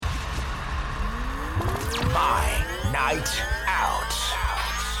My Night Out,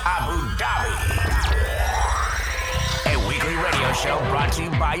 Abu Dhabi. A weekly radio show brought to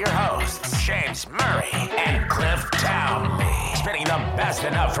you by your hosts, James Murray and Cliff Townley. Spinning the best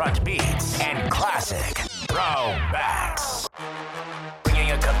in upfront beats and classic throwbacks.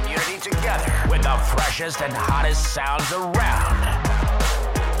 Bringing a community together with the freshest and hottest sounds around.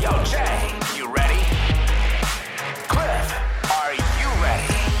 Yo, Jay, you ready? Cliff, are you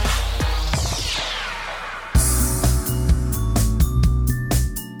ready?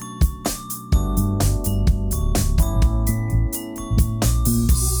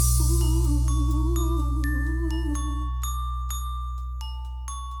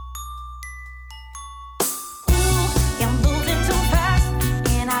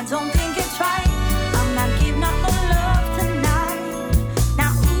 Don't think it's right. I'm not giving up the love tonight.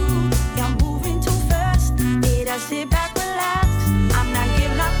 Now, ooh, you're moving too fast. Did I sit back, relax? I'm not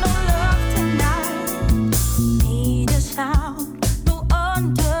giving up no love tonight. Need a sound, no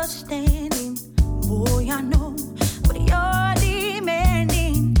understanding. Boy, I know what you're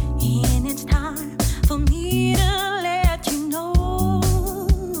demanding, and it's time for me to let you know.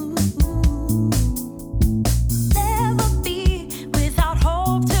 Never be without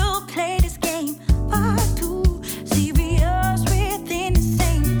hope to play this game. Far too serious within the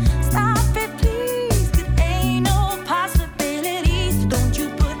same. Stop it, please. It ain't no possibilities. Don't you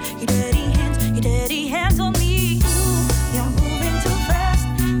put your dirty hands on me. Ooh, you're moving too fast,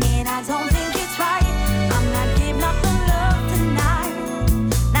 and I don't think it's right. I'm not giving up the love tonight.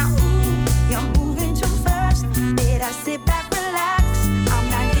 Now, ooh, you're moving too fast. Did I sit back, relax? I'm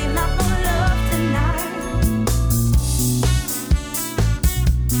not giving up the love tonight.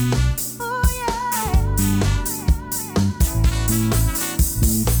 Oh yeah.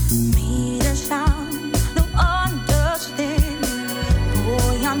 Made a sound, no understanding.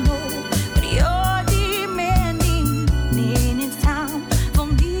 Boy, I know what you're demanding, and it's time for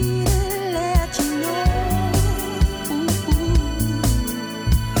me to let you know.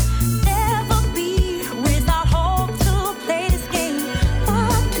 Never be without hope to play this game.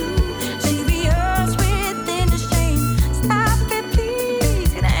 Far too serious within the shame. Stop it,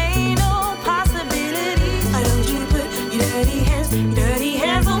 please. It ain't no possibilities. I don't you put your dirty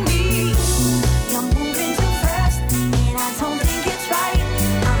hands on me. You're moving too fast, and I don't think it's right.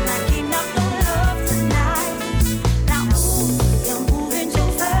 I'm not giving up no love tonight. Now, ooh, you're moving too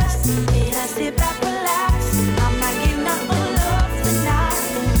fast. Did I sit back, relax? I'm not giving up no love tonight.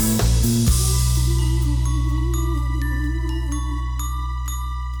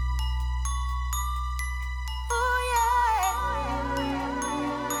 Oh yeah.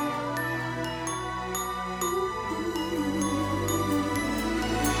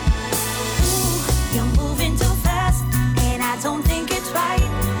 You're moving too fast, and I don't think it's right.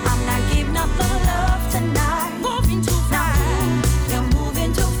 I'm not giving up the love tonight. Moving too fast. You're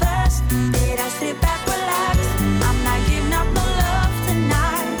moving too fast. Did I sit back, relax? I'm not giving up the love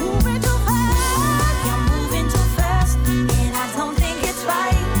tonight. Moving too fast. You're moving too fast, and I don't think it's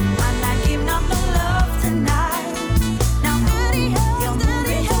right. I'm not giving up the love tonight. Now, you're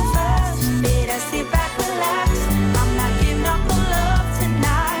moving too fast. Did I sit back, relax? I'm not giving up the love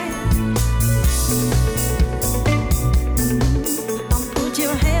tonight. Don't put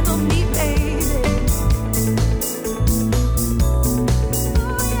your hand on me, baby.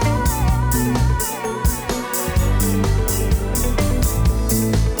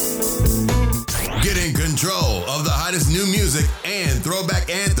 Get in control of the hottest new music and throwback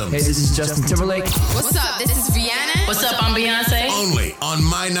anthems. Hey, this is Justin Timberlake. What's up? This is Rihanna. What's up? I'm Beyonce. Only on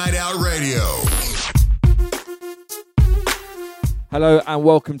My Night Out Radio. Hello and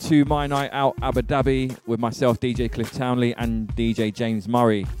welcome to My Night Out Abu Dhabi with myself, DJ Cliff Townley, and DJ James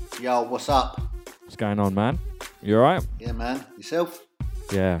Murray. Yo, what's up? What's going on, man? You alright? Yeah, man. Yourself?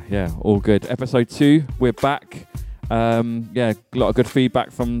 Yeah, all good. Episode 2, we're back. A lot of good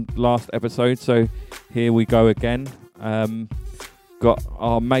feedback from last episode, so here we go again. Got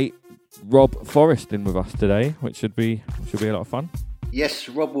our mate Rob Forrest in with us today, which should be a lot of fun. Yes,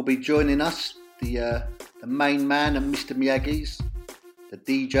 Rob will be joining us, the main man and Mr. Miyagi's, the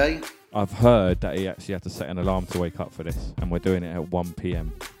DJ. I've heard that he actually had to set an alarm to wake up for this, and we're doing it at 1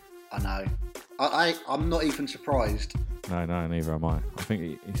 p.m. I know. I'm not even surprised. No, neither am I. I think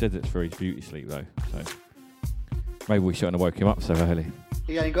he said it's for his beauty sleep though, so maybe we shouldn't have woke him up so early.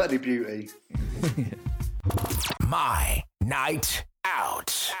 He ain't got any beauty. My Night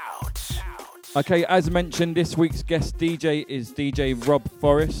Out. Okay, as mentioned, this week's guest DJ is DJ Rob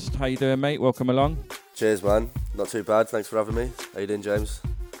Forrest. How you doing, mate? Welcome along. Cheers, man. Not too bad. Thanks for having me. How you doing, James?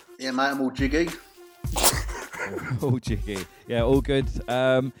 Yeah, mate, I'm all jiggy. All jiggy. Yeah, all good.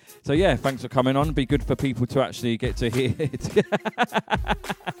 So yeah, thanks for coming on. It'd be good for people to actually get to hear it.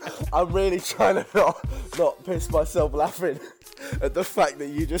 I'm really trying to not piss myself laughing at the fact that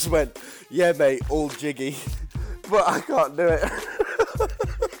you just went, yeah, mate, all jiggy. But I can't do it.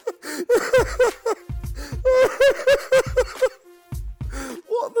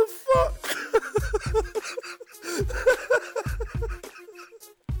 What the fuck?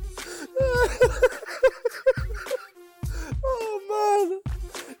 Oh man.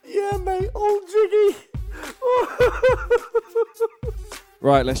 Yeah, mate, all jiggy.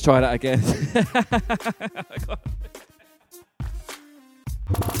 Right, let's try that again.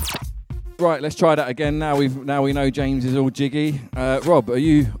 Right, let's try that again. Now we know James is all jiggy. Rob, are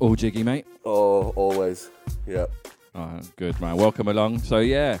you all jiggy, mate? Oh, always. Yep. Oh, good, man. Welcome along. So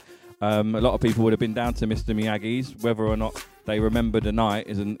yeah, a lot of people would have been down to Mr. Miyagi's. Whether or not they remember the night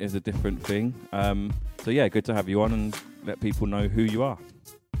is a different thing. So yeah, good to have you on and let people know who you are.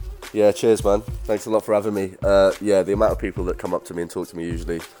 Yeah, cheers, man. Thanks a lot for having me. Yeah, the amount of people that come up to me and talk to me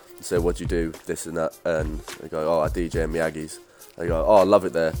usually and say, what do you do, this and that, and they go, oh, I DJ in Miyagi's. They go, oh, I love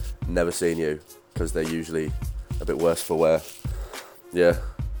it there, never seen you, because they're usually a bit worse for wear. Yeah.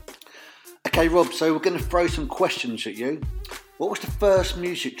 Okay, Rob, so we're going to throw some questions at you. What was the first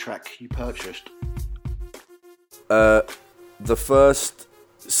music track you purchased? The first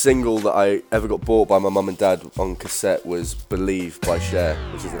single that I ever got bought by my mum and dad on cassette was Believe by Cher,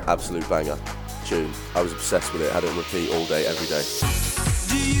 which is an absolute banger tune. I was obsessed with it, had it on repeat all day, every day.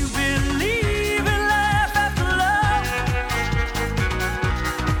 Do you believe in life after love?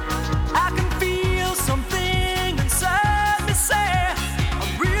 I can feel something inside me say,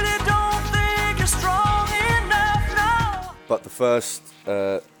 I really don't think you're strong enough, no. But the first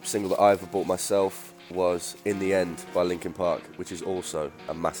single that I ever bought myself was In the End by Linkin Park, which is also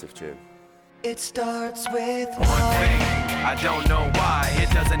a massive tune. It starts with One thing, I don't know why.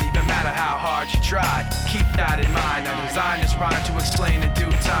 It doesn't even matter how hard you try. Keep that in mind. I designed this rhyme to explain in due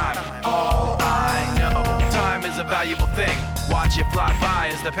time. All I know, time is a valuable thing. Watch it fly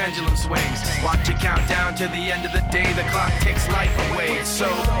by as the pendulum swings. Watch it count down to the end of the day. The clock takes life away. It's so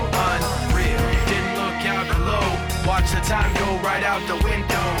unreal. Didn't look out below. Watch the time go right out the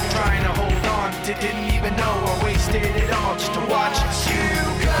window. Trying to hold on to didn't even know I wasted it all just to watch you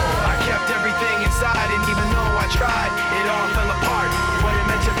go. I kept everything inside, and even though I tried, it all fell apart. What it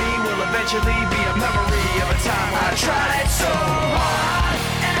meant to be will eventually be a memory of a time when I tried so hard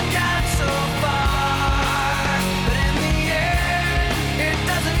and got so far, but in the end, it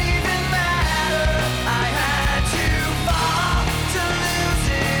doesn't even matter. I had to fall to lose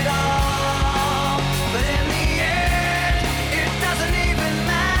it all, but in the end, it doesn't even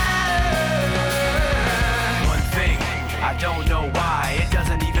matter. One thing, I don't know why. It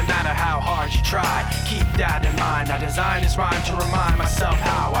doesn't even matter how hard you try. Keep that in mind. I designed this rhyme to remind myself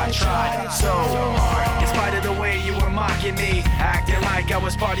how I tried so hard. In spite of the way you were mocking me, acting like I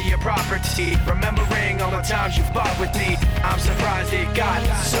was part of your property, remembering all the times you fought with me, I'm surprised it got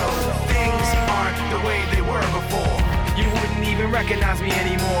so. Things aren't the way they were before. You wouldn't even recognize me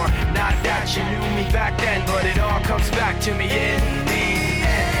anymore. Not that you knew me back then, but it all comes back to me in the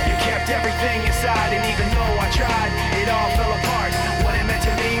end. You kept everything inside, and even though I tried, it all fell apart. What it meant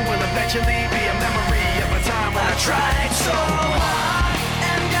to me will eventually be a memory of a time when I tried so hard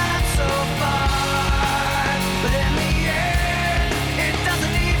and got so far, but in the end, it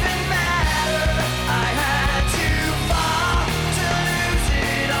doesn't even matter. I had to fall to lose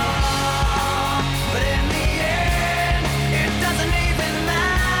it all, but in the end, it doesn't even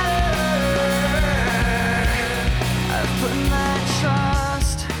matter. I've put my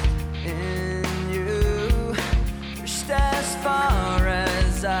trust in you, pushed as far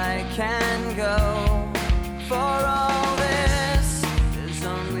as I can go. For all this, there's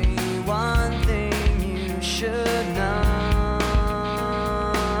only one thing you should know.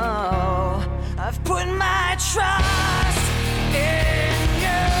 I've put my trust in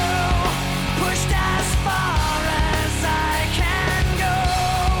you, pushed as far as I can go.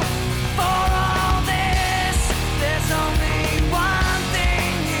 For all this, there's only one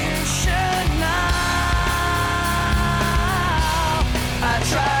thing you should know. I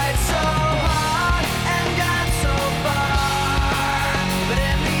tried so hard and got so far, but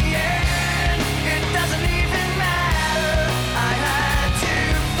in the end, it doesn't even matter. I had to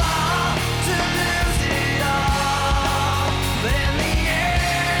fall to lose it all, but in the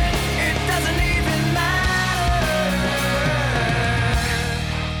end, it doesn't even matter.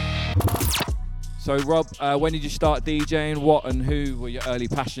 So Rob, when did you start DJing? What and who were your early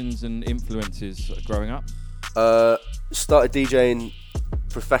passions and influences growing up? Started DJing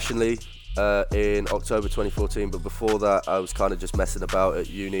professionally in October 2014, but before that I was kind of just messing about at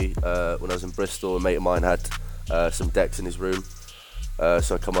uni. When I was in Bristol, a mate of mine had some decks in his room,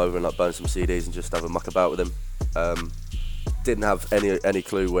 so I come over and like burn some CDs and just have a muck about with him. Didn't have any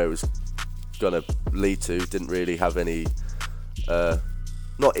clue where it was gonna lead to. Didn't really have any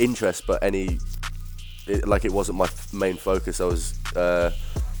not interest, but it wasn't my main focus. I was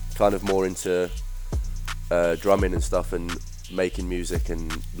kind of more into drumming and stuff, and making music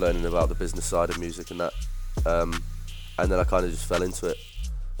and learning about the business side of music and that, and then I kind of just fell into it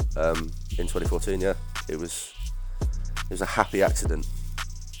in 2014. Yeah, it was a happy accident,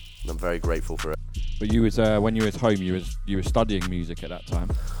 and I'm very grateful for it. But you was when you was home, you were studying music at that time.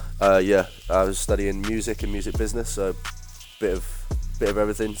 Yeah, I was studying music and music business, so bit of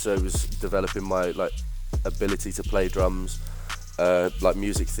everything. So it was developing my like ability to play drums, like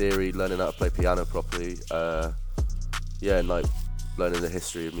music theory, learning how to play piano properly. Yeah, and like learning the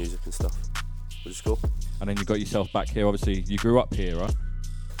history of music and stuff, which is cool. And then you got yourself back here. Obviously, you grew up here, right?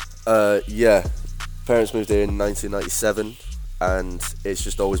 Yeah. Parents moved here in 1997, and it's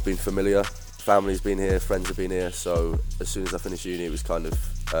just always been familiar. Family's been here, friends have been here. So as soon as I finished uni, it was kind of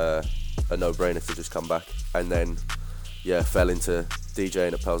a no-brainer to just come back. And then, yeah, fell into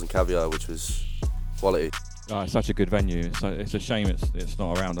DJing at Pearls and Caviar, which was quality. Oh, it's such a good venue. It's a shame it's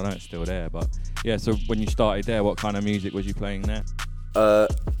not around. I know it's still there, but yeah. So when you started there, what kind of music was you playing there?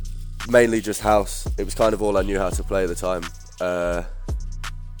 Mainly just house. It was kind of all I knew how to play at the time.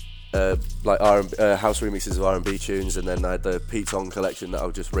 Like house remixes of R&B tunes, and then I had the Pete Tong collection that I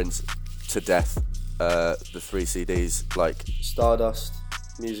would just rinse to death. The 3 CDs, like Stardust,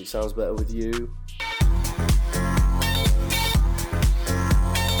 Music Sounds Better With You.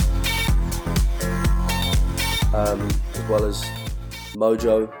 As well as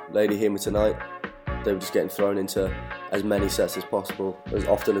Mojo, Lady Hear Me Tonight. They were just getting thrown into as many sets as possible, as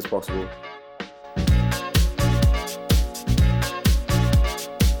often as possible.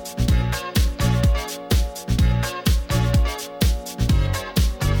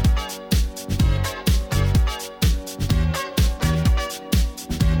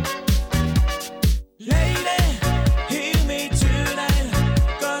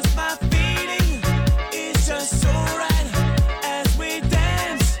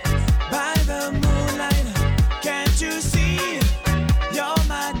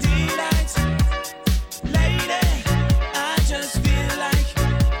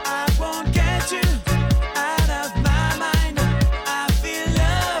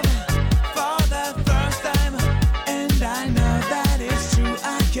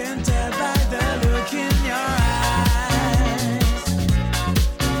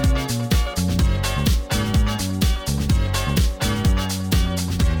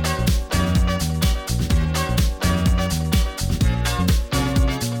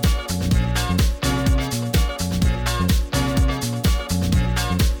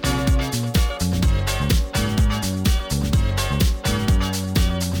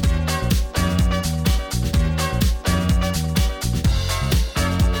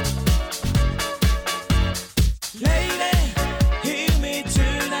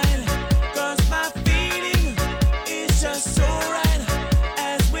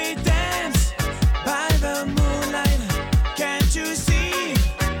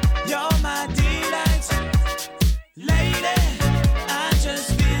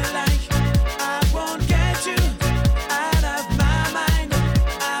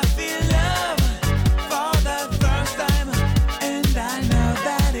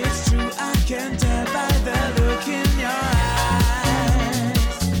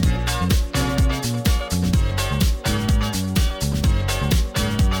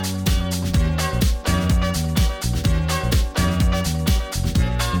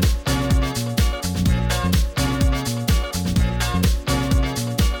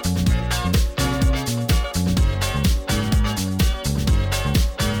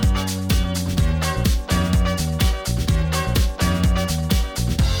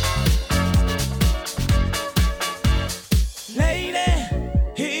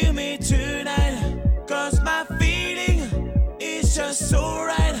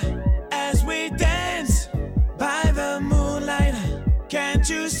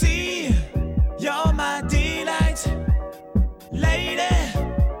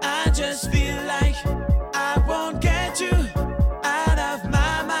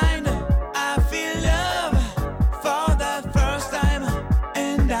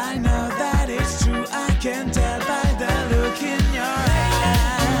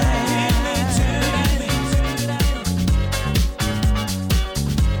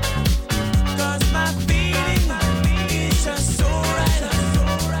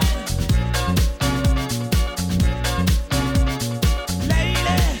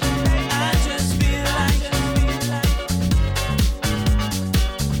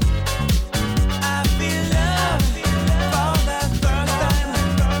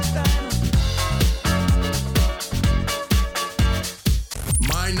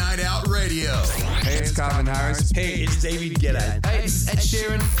 My Night Out Radio. Hey, it's Calvin Harris. Hey, it's David Guetta. Hey, it's Ed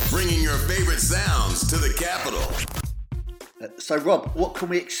Sheeran. Bringing your favorite sounds to the capital. So, Rob, what can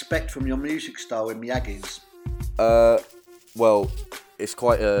we expect from your music style in Miyagi's? Well, it's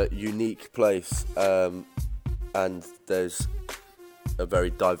quite a unique place, and there's a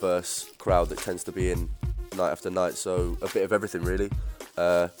very diverse crowd that tends to be in night after night, so a bit of everything really.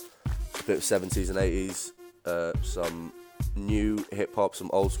 A bit of 70s and 80s, some new hip-hop, some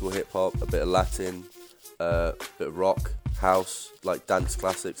old school hip-hop, a bit of Latin, a bit of rock, house, like dance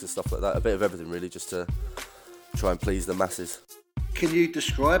classics and stuff like that. A bit of everything really, just to try and please the masses. Can you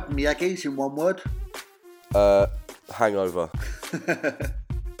describe Miyagi's in one word? Hangover.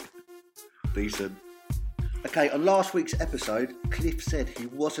 Decent. Okay, on last week's episode, Cliff said he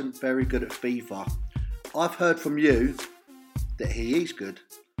wasn't very good at FIFA. I've heard from you that he is good.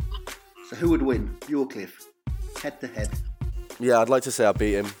 So who would win, you or Cliff? Head to head. Yeah, I'd like to say I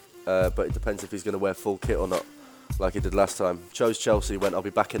beat him, but it depends if he's going to wear full kit or not, like he did last time. Chose Chelsea, went, I'll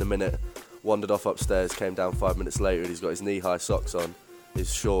be back in a minute, wandered off upstairs, came down 5 minutes later, and he's got his knee-high socks on,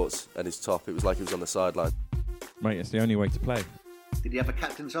 his shorts and his top. It was like he was on the sideline. Mate, it's the only way to play. Did he have a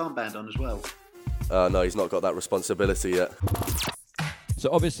captain's armband on as well? No, he's not got that responsibility yet. So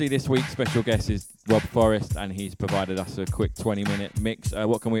obviously this week's special guest is Rob Forrest, and he's provided us a quick 20-minute mix.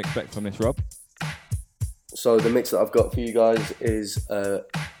 What can we expect from this, Rob? So the mix that I've got for you guys is a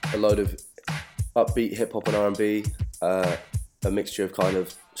load of upbeat hip-hop and R&B, a mixture of kind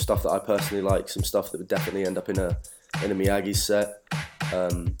of stuff that I personally like, some stuff that would definitely end up in a Miyagi set, a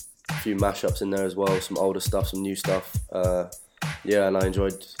few mashups in there as well, some older stuff, some new stuff. Yeah, and I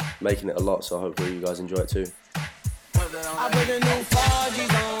enjoyed making it a lot, so hopefully you guys enjoy it too. I put the new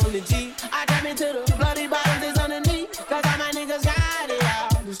 4Gs on the G. I come into the bloody bottoms is underneath. Cause all my niggas got it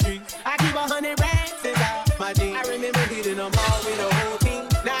out the street. I keep 100 racks inside my jeans. I remember hitting them all with the whole team.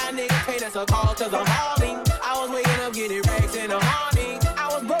 Now niggas can't answer call cause I'm hauling. I was waking up getting racks in the morning. I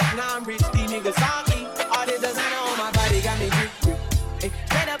was broke, now I'm rich, these niggas soggy. All this designer on my body got me drip.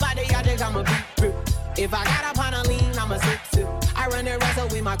 Straight up out the objects, I'm a beat. If I got up on a lean, I'm a sip. I run the wrestle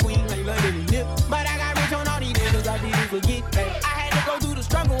with my queen like London and Nip. But I got rich on all these niggas, I didn't forget that. I had to go through the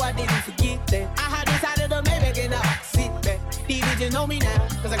struggle, I didn't forget that. I had decided to Maybach and now I sit back. These bitches know me now,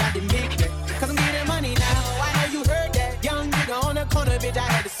 cause I got them big back. Cause I'm getting money now, I know you heard that. Young nigga on the corner, bitch, I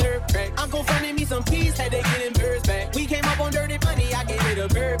had to serve crack. Uncle fronted me some peas, had to get them birds back. We came up on dirty money, I gave it a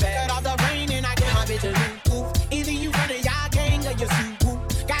bird back. Cut off the rain and I gave my bitch a new coupe. Either you run a y'all gang or you suit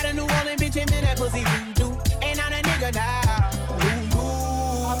whoop. Got a New Orleans bitch and man, that pussy voodoo. Ain't on a nigga now.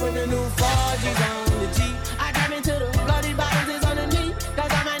 I put the new 4Gs on the G. I come into the bloody bottoms is underneath.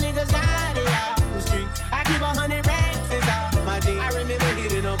 Cause all my niggas got it out the street. I keep 100 racks inside my jeans. I remember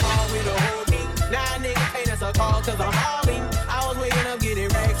hitting them all with the whole team. Now niggas can't answer call cause I'm hauling. I was waking up getting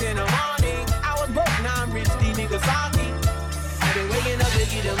racks in the morning. I was broke, now I'm rich, these niggas salty. I been waking up to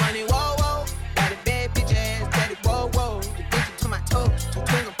get the money, whoa, whoa. Got a bad bitch ass, daddy, whoa, whoa. The bitch to my toes, 2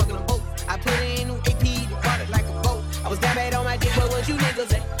 twins, I'm fucking them both. I put it in new AP, the water like a boat. I was down bad on my dick, but what you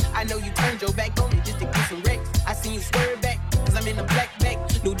niggas at? I know you turned your back on me just to get some wrecks. I seen you swerve back, cause I'm in the black bag.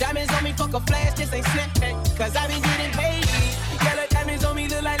 New diamonds on me, fuck a flash, this ain't Snapchat. Cause I been getting paid. Yellow diamonds on me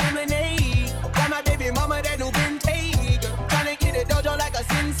look like lemonade. Got my baby mama that new vintage. Tryna get a dojo like a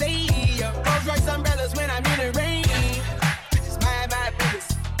sensei. Rolls Royce umbrellas when I'm in the rain. Just mind my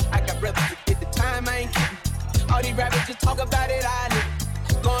business. I got brothers that did the time, I ain't kidding. All these rappers just talk about it, I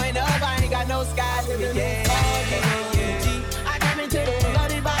live. Going up, I ain't got no sky limit. Yeah. I come into the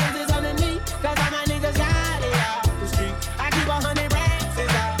bloody bottoms is underneath. Cause all my niggas got it out the street. I keep 100 racks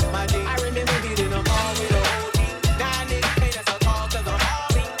inside my jeans. I remember hitting them all with the whole team. Now niggas can't answer call cause I'm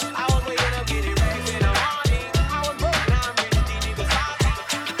hauling. I was waking up getting racks in the morning. I was broke, now I'm rich, these niggas salty.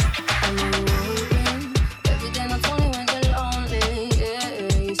 I'm moving. Every day not only when you're lonely.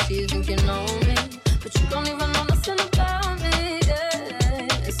 Yeah, you see you think you know me, but you don't even know nothing about me.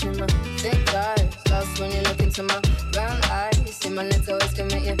 Yeah, it's in my thick eyes. Lost when you look into my brown eyes. See my lips always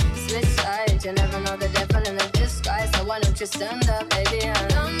commit you switch sides. You never know the devil in a disguise. So why don't you stand up, baby? And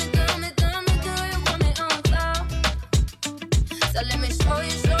tell me, do you want me on top? So let me show you.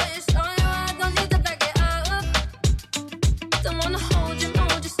 I don't need to back it up. Don't wanna hold you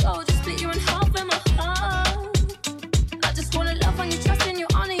slow. Just split you in half in my heart. I just wanna love on you, trust in you,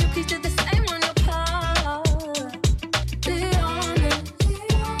 honor you. Please do the same on your part. Be honest,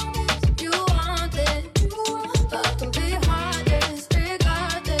 you want it, but I can be heartless,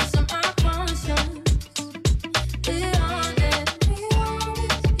 regardless of my conscience. Be honest,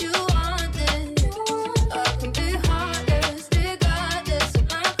 you want it, I can be heartless, regardless of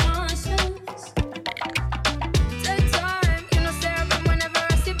my conscience.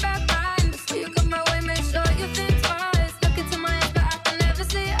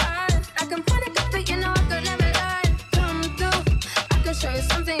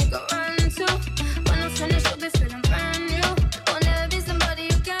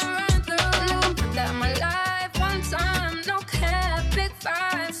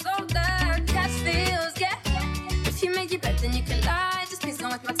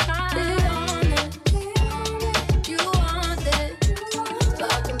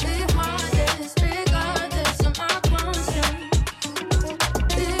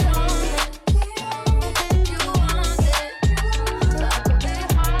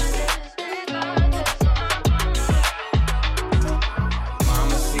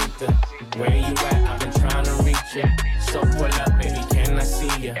 Where you at? I've been trying to reach ya. So pull up, baby, can I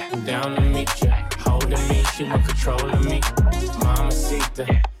see ya? I'm down to meet ya. Holding me, she want control of me.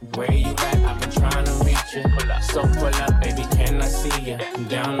 Mamacita, where you at? I've been trying to reach ya. So pull up, baby, can I see ya? I'm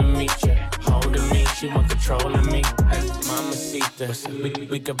down to meet ya. Holding me, she want control of me. Mamacita,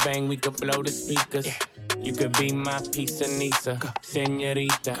 we could bang, we could blow the speakers. You could be my piece of Nisa,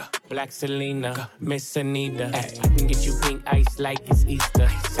 Senorita, Black Selena, Miss Anita. I can get you pink ice like it's Easter.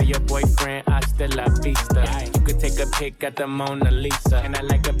 Say your boyfriend, hasta la vista. You could take a pic at the Mona Lisa. And I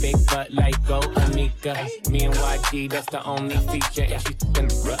like a big butt like Go Anika. Me and YG, that's the only feature. And she f***ing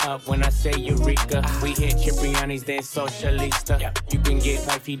up when I say Eureka. We hit Cipriani's, then Socialista. You can get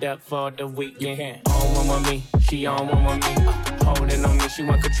wifey'd up for the weekend. On one with me, she on one with me. Holding on me, she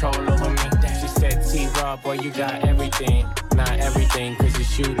want control over me. She said, T-Raw, boy, you got everything. Not everything, cause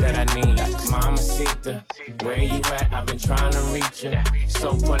it's you that I need. Mamacita, where you at? I've been trying to reach ya.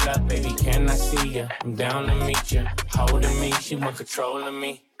 So pull up, baby, can I see ya? I'm down to meet ya. Holding me, she want control of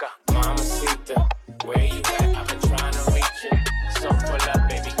me. Mamacita, where you at? I've been trying to reach ya. So pull up,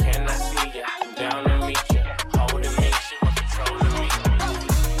 baby, can I see ya? I'm down to meet ya. Holding me, she want control of me.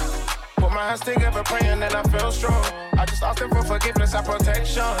 Put my hands together, praying, and I feel strong. I just asked him for forgiveness and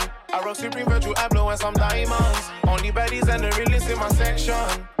protection. I rock Supreme Virtual Abloh and some diamonds. Only baddies and the realest in my section.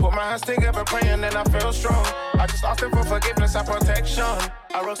 Put my hands together, praying, and I feel strong. I just asked him for forgiveness and protection.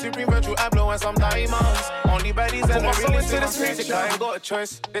 I rock Supreme Virtual Abloh and some diamonds. Only baddies and the realest in my section. I ain't got a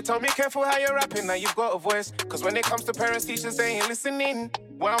choice. They told me careful how you're rapping, now you've got a voice. Cause when it comes to parents, teachers, they ain't listening.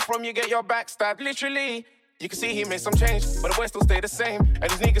 Where I'm from, you get your back stabbed, literally. You can see he made some change, but the boys still stay the same. And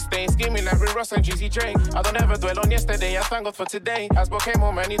these niggas staying scheming like Rick Ross and Jeezy Drake. I don't ever dwell on yesterday, I thank God for today. Asbo came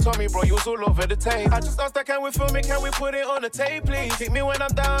home and he told me, bro, you was all over the tape. I just asked that, can we film it, can we put it on the tape, please? Pick me when I'm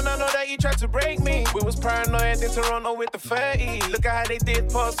down, I know that you tried to break me. We was paranoid in Toronto with the 30. Look at how they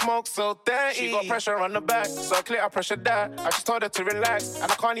did Pop Smoke so dirty. She got pressure on the back, so I clear, I pressured that. I just told her to relax,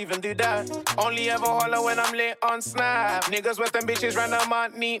 and I can't even do that. Only ever holler when I'm lit on Snap. Niggas with them bitches run a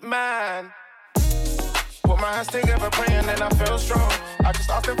man, neat man. Put my hands together, praying, and I feel strong. I just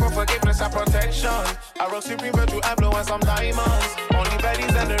asked him for forgiveness and protection. I rock Supreme Virtual Abloh and some diamonds. Only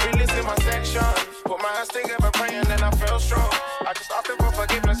baddies and the realest in my section. Put my hands together, praying, and I feel strong. I just asked him for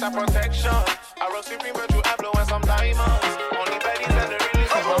forgiveness and protection. I rock Supreme Virtual Abloh and some diamonds. Only baddies and the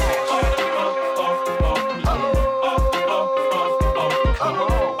realest in my section.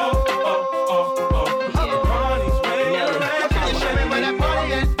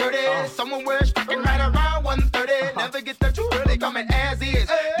 Never get that you really coming as is.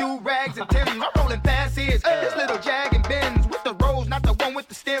 Do rags and Timbs, I'm rolling fast is. This little Jag and Benz with the rose, not the one with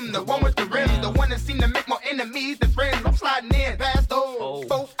the stem, the one with the rims, the one that seem to make more enemies than friends. I'm sliding in past those,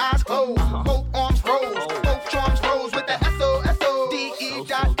 both eyes closed, both arms rose, both charms rose with the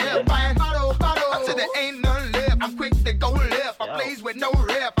S-O-S-O-D-E-F, bottle, until there ain't none left. I'm quick to go left, I blaze with no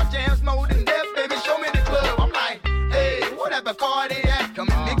rep, I jams more than death, baby, show me the club. I'm like, hey, whatever car they at, come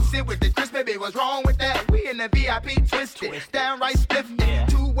and mix it with the crisp, baby, what's wrong with that? We in the VIP twisted, downright spiffed,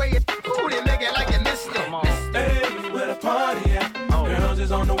 two-way, ooh, they make it like they missed it. Hey, where the party at? Girls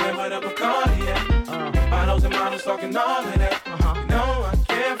is on the way where the Bacardi at. Bottles and models talking all of that. You know I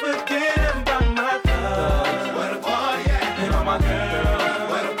can't forget about my love. Where the party at? And all my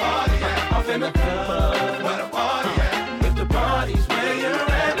girls. Where the party at? Off in the club. Where the party at? If the party's where you're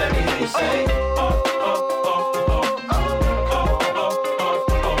at, let me hear you say, oh, oh, oh, oh.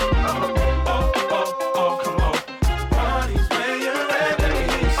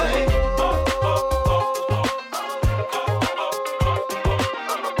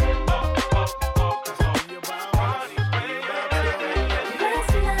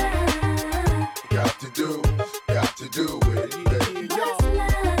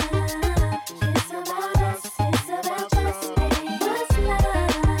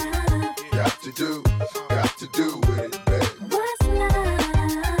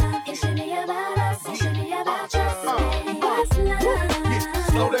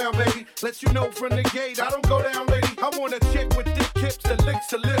 Let you know from the gate, I don't go down, lady. I want a chick with thick hips that licks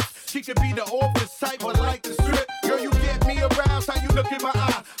her lips. She could be the office type, but like the strip. Girl, you get me aroused, how you look in my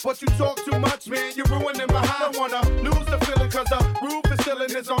eye. But you talk too much, man, you're ruining my high. I don't wanna lose the feeling, cause the roof is ceiling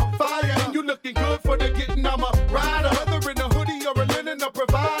is on fire. And you looking good for the getting, I'm a rider. Whether in a hoodie or a linen, a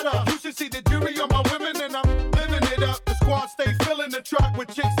provider. You should see the jury on my women, and I'm living it up. The squad stay filling the truck with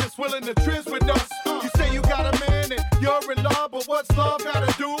chicks that's willing to trizz with us. You say you got a man and you're in love, but what's love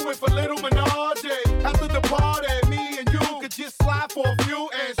gotta do with a little menage? After the party, me and you could just slide for a few,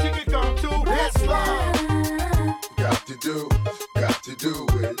 and she could come too. That's love. Got to do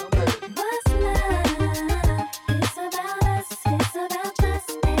it, baby. What's love? It's about us, it's about trust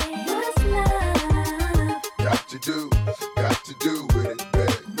me. What's do with it,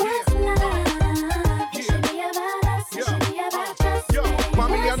 baby. What's love? It should be about us. It should be about just Yo, me.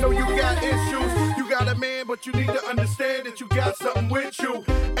 mommy, I know you got issues. You got a man, but you need to understand that you got something with you.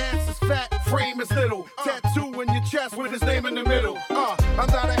 Ass is fat, frame is little. Tattoo in your chest with his name in the middle. I'm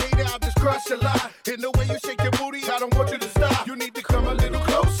not a hater, I'll just crush a lie. In the way you shake your booty, I don't want you to stop. You need to come a little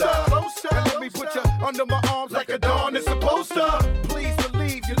closer. And let me put you under my arms like a dawn is supposed to. Please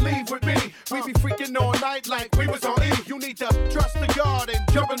believe you leave with me. We be freaking all night like we was on E. You need to trust the God and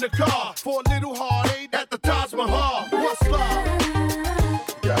jump in the car for a little heartache at the Taj Mahal. What's love?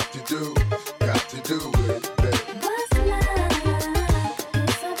 Got to do with it, baby. What's love?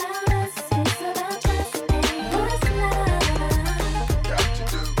 It's about us. It's about just me. What's love? Got to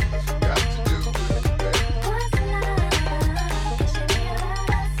do with it, baby. What's love? It should be about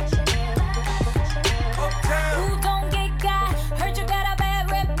us. It should be about us. Who don't get got? Heard you got a bad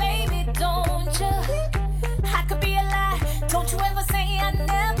rep, baby, don't you? I could be a lie. Don't you ever say I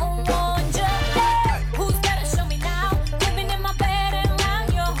never warned you. Hey, who's gotta show me now? Living in my bed and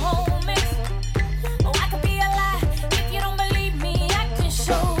around your homies. Oh, I could be a lie. If you don't believe me, I can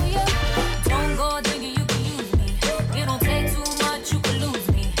show you. Don't go thinking you can use me. It don't take too much, you can lose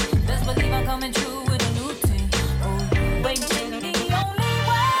me. Best believe I'm coming true with a new thing. Oh, you ain't been the only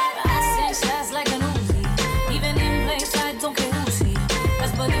one. I send shots like an Uzi. Even in place, I don't care who see.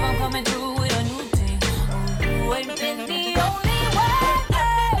 Best believe I'm coming through with a new thing. Oh, you ain't been the only one.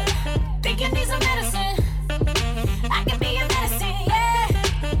 Hey, think you need some medicine? I can be your medicine, yeah.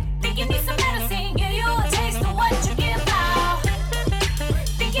 Think you need some medicine? Give you a taste of what you give out.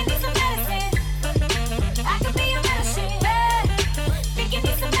 Think you need some medicine? I can be your medicine, yeah. Think you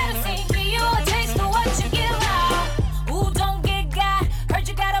need some medicine? Give you a taste of what you give out. Ooh, don't get got. Heard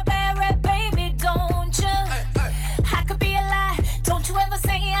you got a bad rep, baby, don't you? I could be a lie. Don't you ever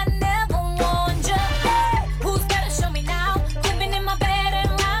say I never warned you. Hey, who's gotta show me now? Living in my bed and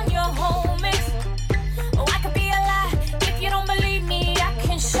around your homies. Oh, I could be a lie. If you don't believe me, I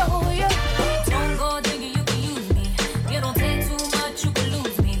can show you. Don't go thinking you can use me. It don't take too much, you can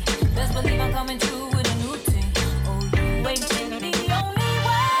lose me. Best believe I'm coming true with a new thing. Oh, you ain't been the only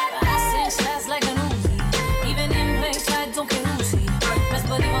one. I send shots like an Uzi. Even in place, I don't care who see. Best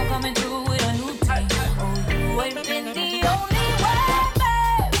believe I'm coming through with a new thing. Oh, you ain't been the only one,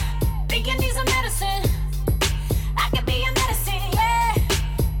 babe. Think you need some medicine? I can be your medicine, yeah.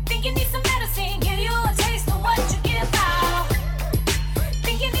 Think you need some medicine? Give you a taste of what you give out.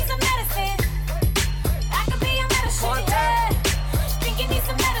 Think you need some medicine? I can be your medicine, yeah. Think you need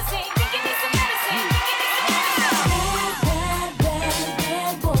some medicine? Think you need some medicine?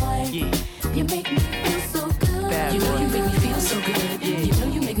 Bad boy. You make me feel so good. You know you make me feel so good. You know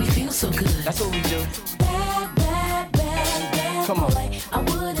you make me feel so good. That's what we do. Bad Come on. boy. I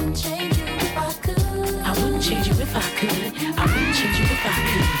wouldn't change you if I could. I wouldn't change you if I could. I wouldn't change you if I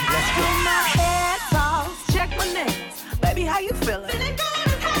could. Let's go. My head toss, check my nails. Baby, how you feeling? Feeling good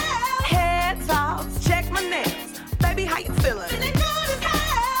as hell. Head toss, check my nails. Baby, how you feeling? Feeling good as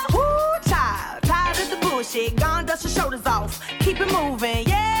hell. Woo, child, tired of the bullshit. Gone, dust your shoulders off. Keep it moving,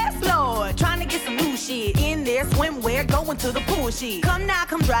 yes, Lord. Trying to get some new shit in there, swimwear, going to the pool shit. Come now,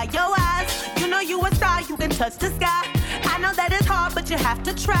 come dry your eyes. You know you a star, you can touch the sky. I know that it's hard, but you have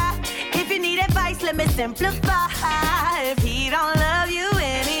to try. If you need advice, let me simplify. If he don't love you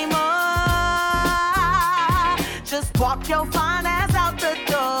anymore, just walk your fine ass out the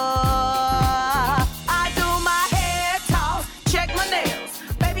door. I do my hair toss, check my nails.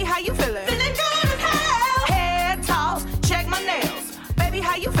 Baby, how you feeling? Feeling good as hell. Head toss, check my nails. Baby,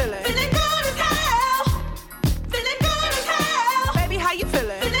 how you feeling? Feeling good as hell. Feeling good as hell. Baby, how you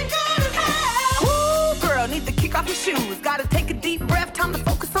feeling? Feeling good as hell. Ooh, girl, need to kick off your shoes. Gotta take a deep breath, time to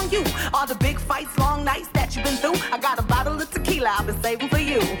focus on you. All the big fights, long nights that you've been through. I got a bottle of tequila I've been saving for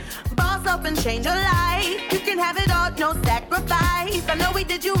you. Boss up and change your life. You can have it all, no sacrifice. I know we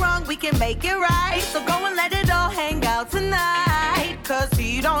did you wrong, we can make it right. So go and let it all hang out tonight. Cause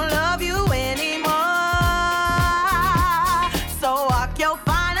he don't love you anymore. So walk your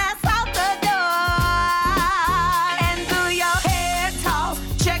fine ass out the door. And do your hair toss,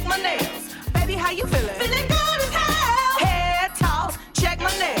 check my nails. Baby, how you feeling? Feeling good as hell. Hair toss, check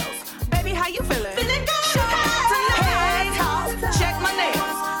my nails. Baby, how you feeling? Feeling good as hell. Hair toss, check my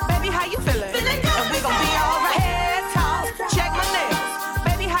nails. Baby, how you feeling? Feeling good. And we gon' be alright. Hair toss, check my nails.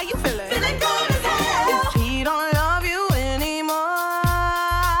 Baby, how you feeling? Feeling good as hell. If he don't love you anymore,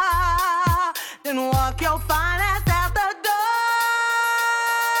 then walk your fine ass out the door.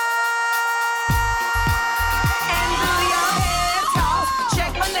 And do your hair toss,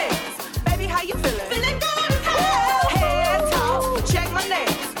 check my nails. Baby, how you feeling? Feeling good as hell. Hair toss, check my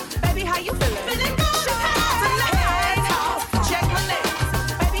nails. Baby, how you feeling? Feeling good as hell.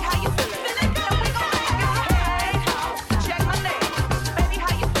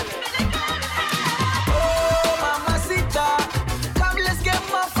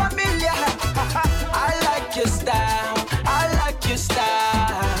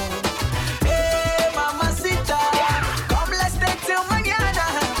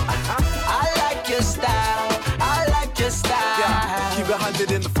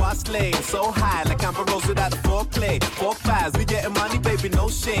 200 in the fast lane. So high, like Amber Rose without the foreplay. 4-5s, we getting money, baby, no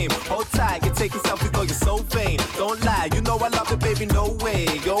shame. Hold tight, you're taking selfies, though you're so vain. Don't lie, you know I love it, baby, no way.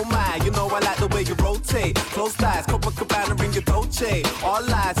 Yo, my, you know I like the way you rotate. Close ties, Copacabana, ring your Dolce. All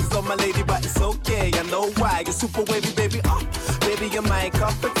lies is on my lady, but it's okay. I know why, you're super wavy, baby. Baby, you're my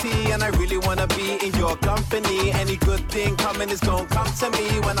cup of tea, and I really wanna be in your company. Any good thing coming is gonna come to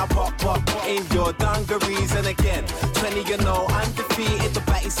me when I pop in your dungarees. And again, 20, you know, undefeated. The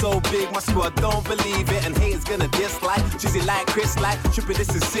back is so big, my squad don't believe it. And haters gonna dislike, cheesy like Chris, like tripping,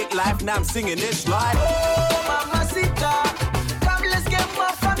 this is sick life. Now I'm singing this like, oh, mamacita, come let's get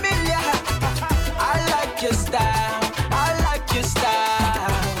more familiar. I like your style, I like your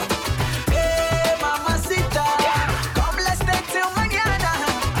style. Hey, mamacita, come let's stay till mañana.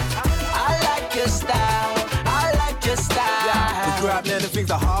 I like your style, I like your style. Yeah, you grew up learning things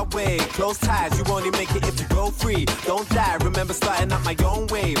the hard way. Close ties, you only make it if you go free. Don't die, remember starting up my own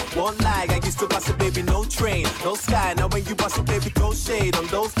way. Won't lie, I used to bust it, baby, no train, no sky. Now when you bust it, baby, throw shade on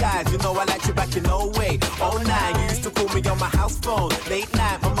those guys. You know I like you back in no way. Oh, 09, you used to call me on my house phone. Late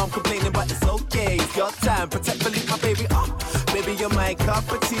night, my mom complaining, but it's okay. It's your time, protect, believe my baby. Baby, you're my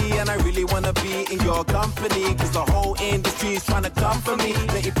cup of tea, and I really wanna be in your company. Cause the whole industry is trying to come for me.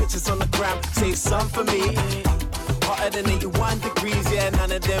 Let your pictures on the gram, save some for me. Hotter than 81 degrees, yeah.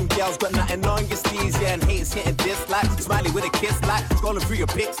 None of them girls got nothing on your sleeves, yeah. And haters hitting dislikes, smiley with a kiss like, scrolling through your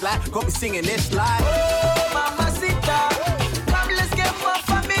pics like, got me singing this like, oh, mamacita, come let's get more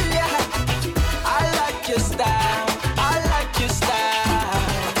familiar. I like your style, I like your style.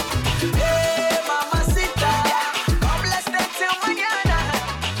 Hey, mamacita, come let's stay till mañana.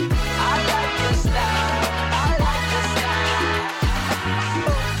 I like your style, I like your style.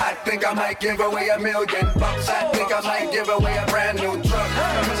 I think I might give away $1 million. I think I might give away a brand new truck.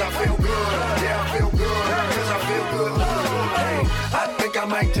 Cause I feel good, yeah, I feel good. Cause I feel good. Hey, I think I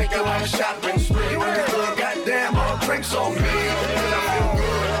might take a long shopping spree. When the club, goddamn, all drinks on me. Cause I feel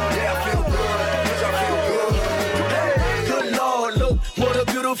good, yeah, I feel good. Cause I feel good. Hey. Good Lord, look, what a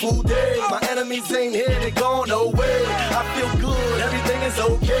beautiful day. My enemies ain't here, they gone nowhere. I feel good, everything is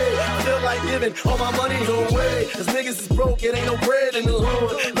okay. I feel like giving all my money away. Cause niggas is broke, it ain't no bread in the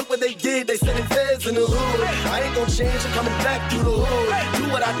hood. Look what they did, they sending feds in the hood. I ain't gon' change, I'm coming back through the hood. Do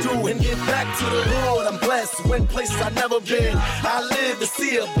what I do and get back to the hood. I'm blessed, went places I've never been. I live to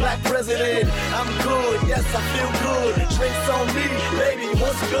see a black president. I'm good, yes, I feel good. Drinks on me, baby,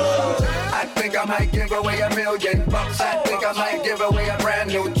 what's good? I think I might give away $1 million. I think I might give away a brand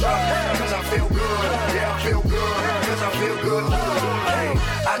new truck. Cause I feel good, yeah, I feel good. Cause I feel good. Hey,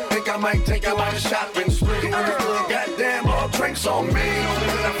 I think I might take a long shopping spree. When the club, goddamn, all drinks on me.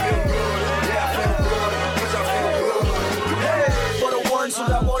 Cause I feel good, yeah, I feel good. Cause I feel good. Hey, for the ones who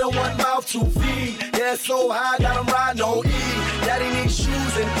got more than one mouth to feed. Yeah, so high, got them riding on E. Daddy needs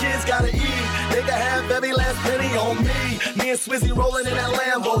shoes and kids gotta eat. They can have every last penny on me. Me and Swizzy rolling in that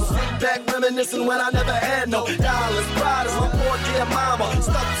Lambo. Sit back reminiscing when I never had no dollars. Pride is my poor dear mama.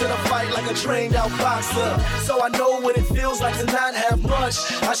 Stuck to the fight like a trained out boxer. So I know what it feels like to not have much.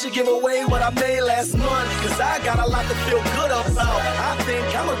 I should give away what I made last month. Cause I got a lot to feel good about. I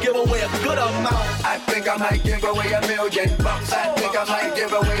think I'ma give away a good amount. I think I might give away $1 million. I think I might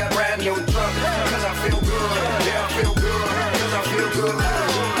give away a brand new truck. Cause I feel good, yeah, I feel good. Cause I feel good.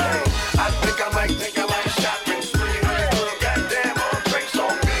 Hey, I think I might take a long shopping spree. Goddamn, all drinks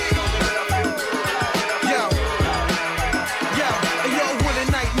on me. Cause I feel good. Yo,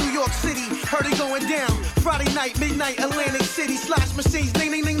 one night, New York City, heard it going down. Friday night, midnight, Atlantic City, slash machines,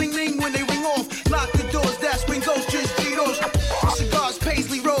 ding, ding, ding, ding, ding, when they ring off. Lock the doors, that's when ghosts just Cheetos. Cigars,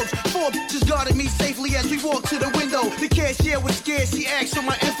 paisley robes, 4 bitches guarded me safely as we walked to the window. The cashier was scared, she asked for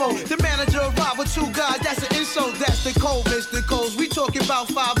my info. The manager arrived with 2 guys, that's an insult. That's the code, Mr. Coles. We talking about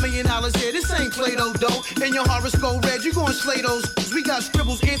 $5 million here. This ain't Play-Doh, though. And your horoscope red, you gon' slay those. We got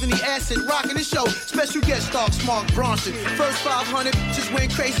scribbles, Anthony Acid, rocking the show. Special guest star, Mark Bronson. First 500 just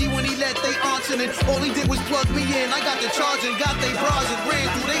went crazy when he let they answer it. All he did was plug me in. I got the charge and got they bras and ran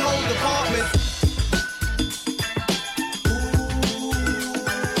through they whole department.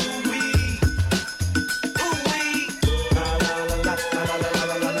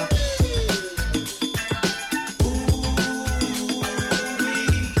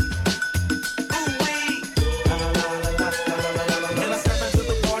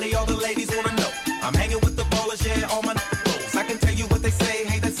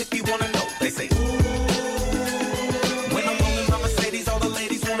 All the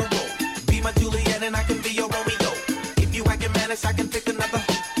ladies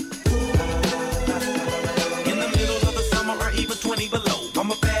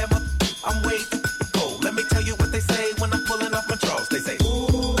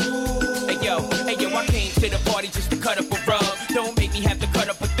to the party just to cut up a rug. Don't make me have to cut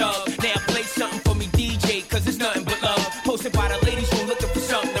up a thug. Now play something for me, DJ, cause it's nothing but love. Posted by the ladies who looking for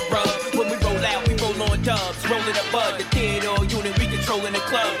something to rub. When we roll out, we roll on dubs. Rolling a bud, the theater unit, we controlling the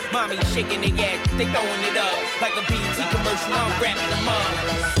club. Mommy shaking their ass, they throwing it up. Like a BET commercial, I'm wrapping them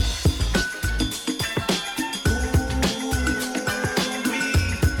up.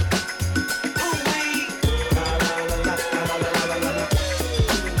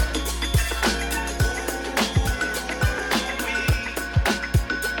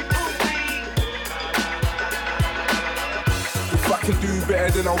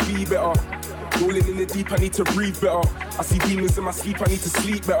 Better, then I'll be better. Rolling in the deep, I need to breathe better. I see demons in my sleep, I need to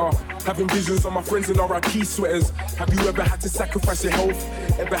sleep better. Having visions of my friends in RIP sweaters. Have you ever had to sacrifice your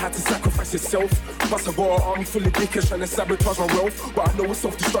health? Ever had to sacrifice yourself? Plus I got an army full of dickheads trying to sabotage my wealth. But I know it's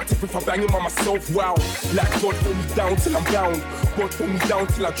self-destructive if I'm banging on myself. Wow, like God hold me down till I'm down. God hold me down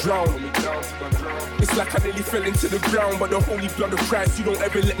till I drown. It's like I nearly fell into the ground, but the holy blood of Christ, you don't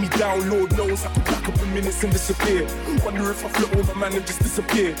ever let me down. Lord knows I could back up in minutes and disappear. Wonder if I float over man and just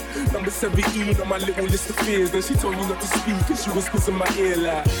disappear. Number 17 on my little list of fears. Then she told me not to speak and she whispers in my ear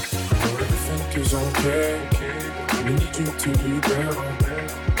like, I know everything is okay. I need you to do better.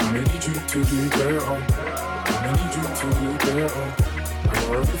 I need you to do better. I need you to do better. I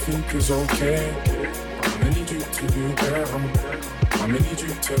know everything is okay. I need you to do better. I need you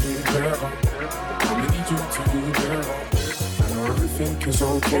to do better. I need you to do better. I know everything is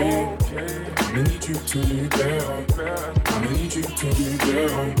okay. I need you to do better. I need you to do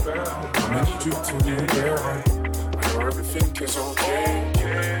better. I need you to do better. I know everything is okay.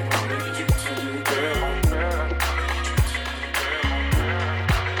 I need you to do better.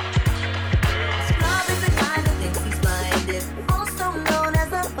 Scrub is the kind of things he's blinded, also known as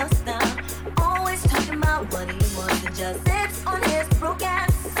a buster. Always talking about what he wants and just sits on his broke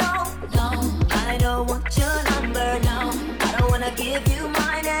ass. So no, I don't want your number. No, I don't wanna give you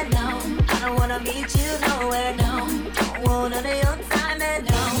mine. And no, I don't wanna meet you nowhere. No, don't want none of your time. And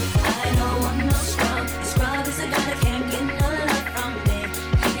no, I don't want no scrub. The scrub is a guy that can't get no love from me.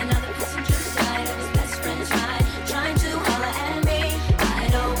 Hanging on the passenger side of his best friend's ride, trying to holler at me. I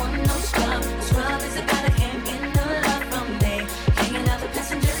don't want no scrub. The scrub is a guy that can't get no love from me. Hanging on the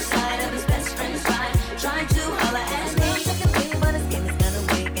passenger side of his best friend's ride, trying to holler at me. But his game is kinda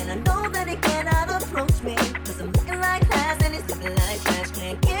weak, and I know that he cannot approach me. Cause I'm looking like class and he's looking like trash.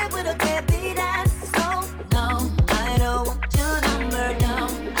 Can't get with a deadbeat ass. So no, I don't want your number. No,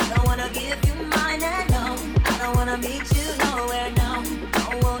 I don't wanna give you mine. And no, I don't wanna meet you nowhere. No,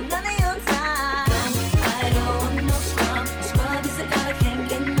 don't want none of your time. No, I don't want no scrub. The scrub is a guy that can't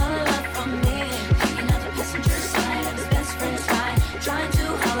get no love from me. Hanging out the passenger side of his best friend's ride, trying to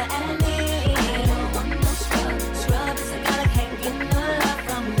holler at me. I don't want no scrub. Scrub is a guy that can't get no love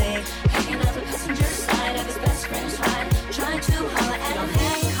from me. Hanging out the passenger side of his best friend's ride, trying to holler at me.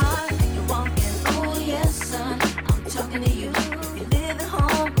 Hang hard and you're walking. Oh yes, son, I'm talking to you. If you live at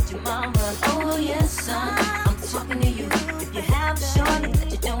home with your mama. Oh yes, son, I'm talking to you. If you have a shorty that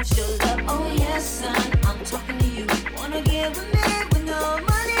you don't show love. Oh yes, son, I'm talking to you. Wanna give a man with no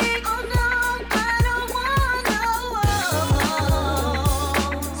money? Oh no, I don't want no.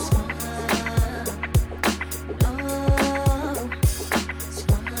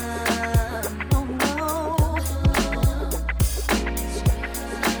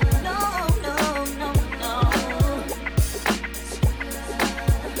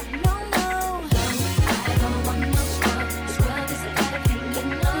 Scrub is a guy that can't get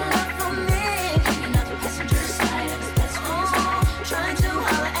no love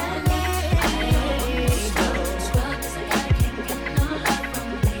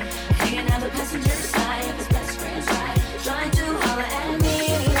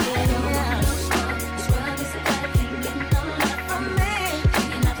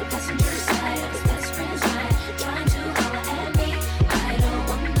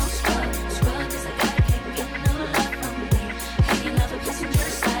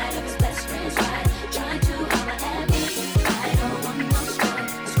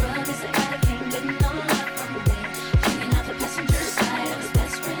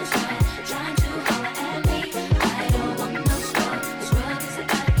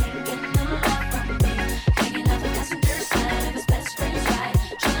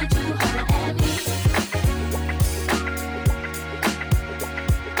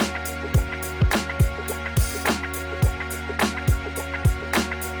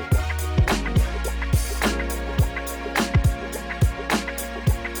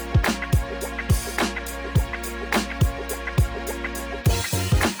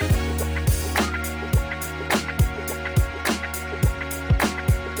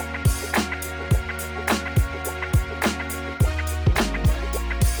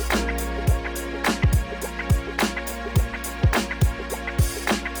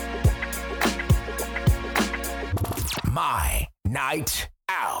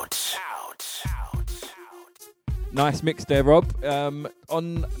out. Nice mix there, Rob.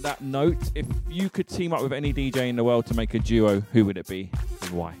 On that note, if you could team up with any DJ in the world to make a duo, who would it be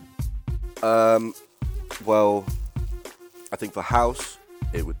and why? Well, I think for house,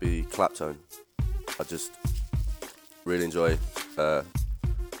 it would be Claptone. I just really enjoy their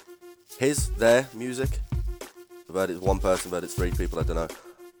music. I've heard it's one person, I've heard it's three people, I don't know.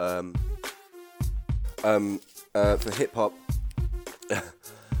 For hip hop,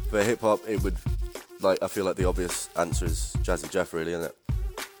 it would, I feel like the obvious answer is Jazzy Jeff, really, isn't it?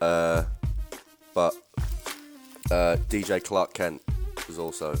 But DJ Clark Kent was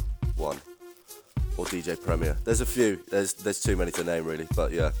also one, or DJ Premier. There's a few. There's too many to name, really.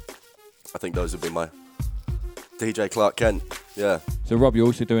 But yeah, I think those would be my DJ Clark Kent. Yeah. So Rob, you're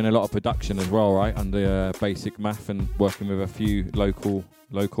also doing a lot of production as well, right? Under Basic Math and working with a few local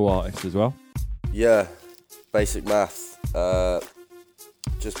artists as well. Yeah, Basic Math.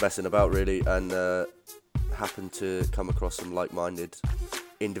 Just messing about, really, and happened to come across some like-minded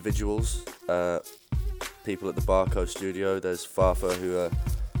individuals. People at the Barco studio. There's Fafa, who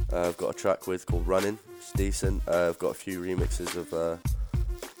I've got a track with called Running. It's decent. I've got a few remixes of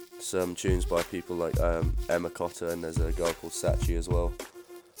some tunes by people like Emma Cotta, and there's a girl called Sachi as well.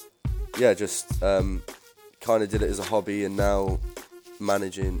 Yeah, just kind of did it as a hobby, and now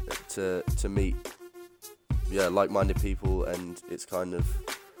managing to meet like-minded people, and it's kind of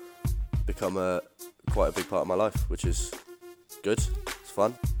become quite a big part of my life, which is good. It's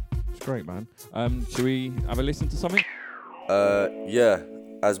fun. It's great, man. Should we have a listen to something? Yeah,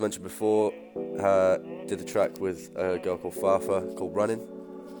 as mentioned before, did a track with a girl called Fafa called Running.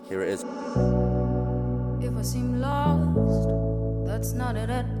 Here it is. If I seem lost, that's not it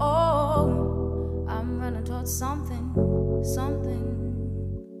at all. I'm running towards something.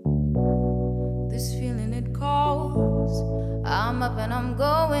 This feeling it calls. I'm up and I'm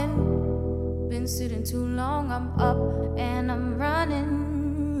going. Been sitting too long, I'm up and I'm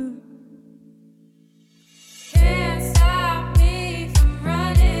running. Can't stop me from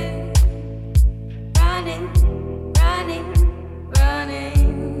running. Can't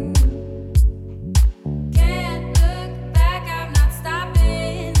look back, I'm not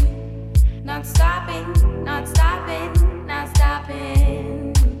stopping. Not stopping.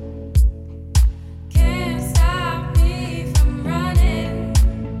 Can't stop me from running.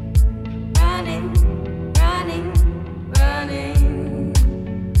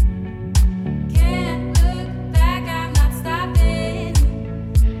 Can't look back, I'm not stopping.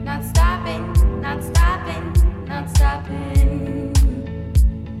 Not stopping.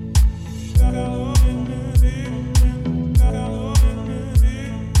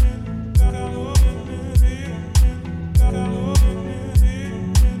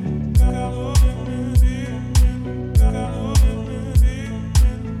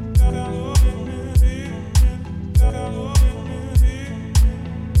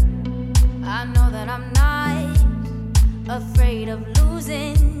 I know that I'm not afraid of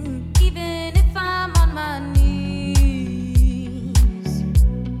losing, even if I'm on my knees.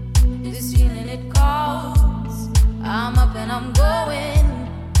 This feeling it calls. I'm up and I'm going.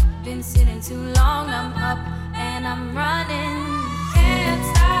 Been sitting too long, I'm up and I'm running. Can't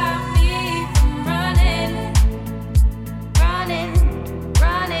stop me from running. Can't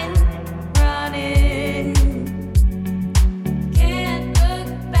look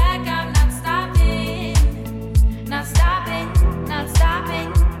back, I'm not stopping. Not stopping.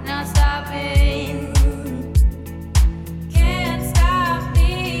 Can't stop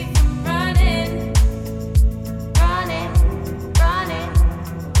me from running.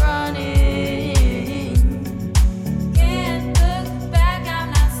 Can't look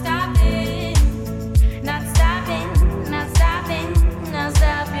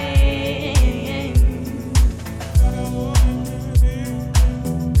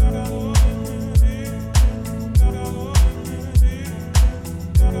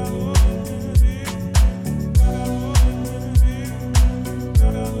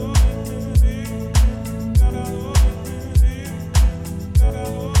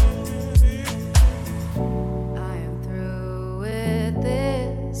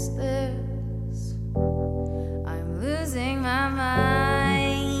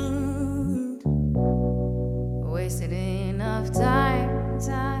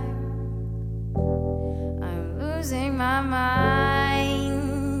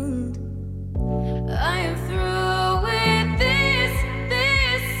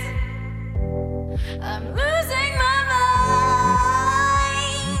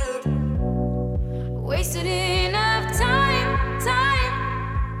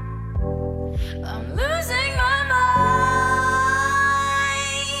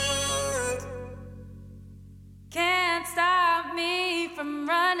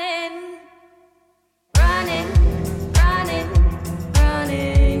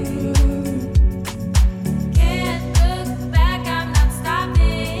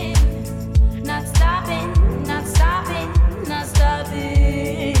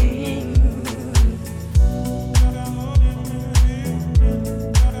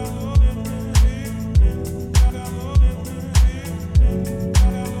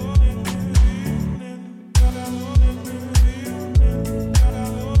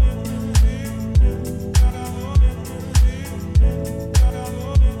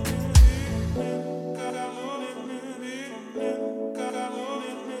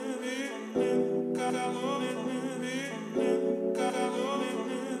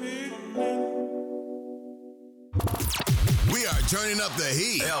turning up the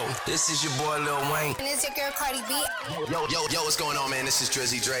heat. Yo, this is your boy Lil Wayne. And it's your girl Cardi B. Yo, what's going on, man? This is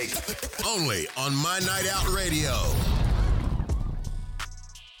Drizzy Drake. Only on My Night Out Radio.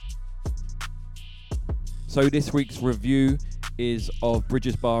 So this week's review is of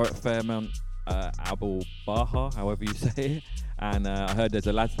Bridges Bar at Fairmount Abel Baha, however you say it. And I heard there's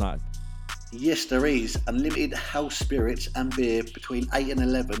a lads' night. Yes, there is. Unlimited house spirits and beer between 8 and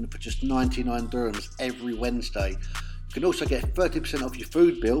 11 for just 99 dirhams every Wednesday. You can also get 30% off your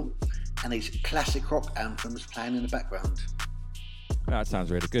food bill and these classic rock anthems playing in the background. That sounds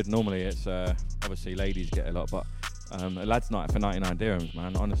really good. Normally it's obviously ladies get a lot, but a lads' night for 99 dirhams,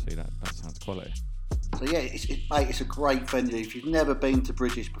 man. Honestly, that sounds quality. So yeah, mate, it's a great venue. If you've never been to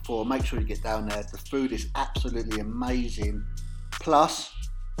Bridges before, make sure you get down there. The food is absolutely amazing. Plus,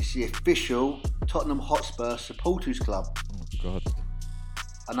 it's the official Tottenham Hotspur Supporters Club. Oh God!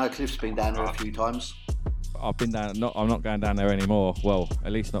 I know Cliff's been down there a few times. I've been down. I'm not going down there anymore. Well,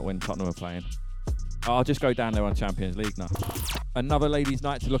 at least not when Tottenham are playing. I'll just go down there on Champions League now. Another ladies'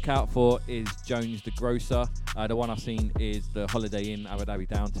 night to look out for is Jones the Grocer. The one I've seen is the Holiday Inn Abu Dhabi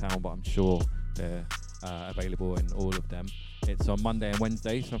Downtown, but I'm sure they're available in all of them. It's on Monday and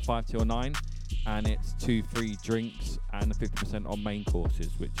Wednesdays from 5 till 9, and it's 2 free drinks and 50% on main courses,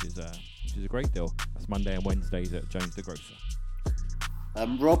 which is a great deal. That's Monday and Wednesdays at Jones the Grocer.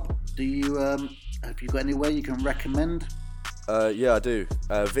 Rob, do you have you got anywhere you can recommend? Yeah, I do.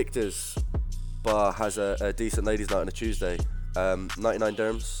 Victor's Bar has a decent ladies' night on a Tuesday. 99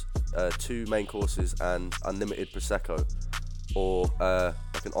 dirhams, 2 main courses and unlimited prosecco, or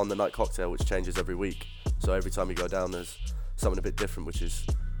like an on-the-night cocktail which changes every week. So every time you go down, there's something a bit different, which is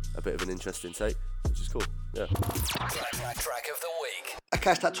a bit of an interesting take, which is cool. Yeah. Track of the week.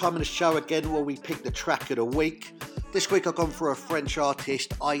 Okay, it's that time of the show again where we pick the track of the week. This week I've gone for a French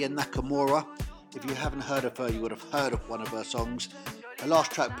artist, Aya Nakamura. If you haven't heard of her, you would have heard of one of her songs. Her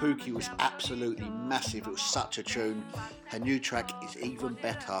last track, Pookie, was absolutely massive. It was such a tune. Her new track is even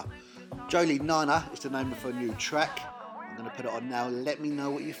better. Jolie Nana is the name of her new track. I'm going to put it on now. Let me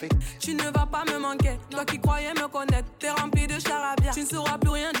know what you think. Tu ne vas pas me manquer, toi qui croyais me connaître. T'es rempli de charabia, tu ne sauras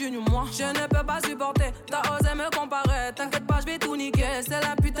plus rien du moi. Je ne peux pas supporter, t'as osé me comparer. T'inquiète pas, je vais tout niquer, c'est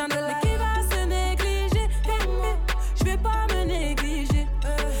la putain de la. Mais qui va se négliger? Je vais pas me négliger.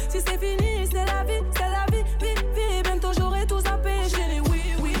 Si c'est fini, c'est la vie, vie. Bientôt j'aurai tout zappé.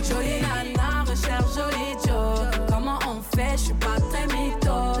 Oui. Jolie nana, recherche joli Joe. Comment on fait? Je suis pas très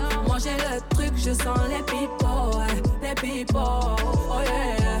mytho. Moi j'ai le truc, je sens les pipeaux. Oh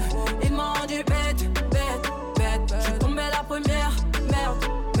yeah. Ils m'ont rendu bête. Je suis tombé la première,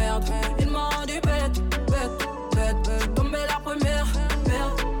 merde. Ils m'ont rendu bête. Je suis tombé la première,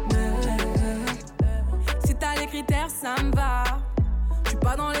 merde. Si t'as les critères, ça me va. Je suis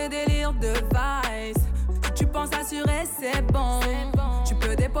pas dans les délires de Vice. Si tu penses assurer, c'est bon. Tu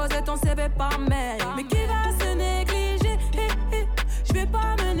peux déposer ton CV par mail. Mais qui va se négliger? Je vais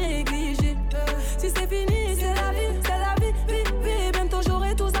pas me négliger. Si c'est fini, c'est la vie, vie. Bientôt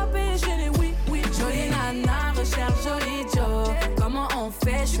j'aurai tout zappé, chérie, oui. Jolie nana, recherche joli Joe. Comment on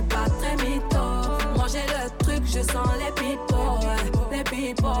fait? Je suis pas très mytho. Moi j'ai le truc, je sens les pipeaux.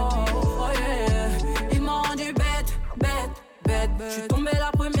 Oh yeah. Ils m'ont rendu bête. Je suis tombé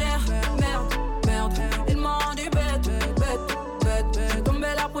la première, merde. Ils m'ont rendu bête. Je suis tombé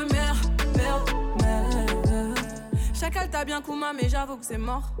la première, merde. Chacal t'a bien Kouma, mais j'avoue que c'est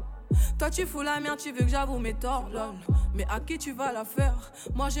mort. Toi tu fous la merde, tu veux que j'avoue mes torts, lol. Mais à qui tu vas la faire?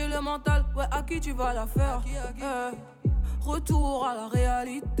 Moi j'ai le mental, ouais, à qui tu vas la faire? Retour à la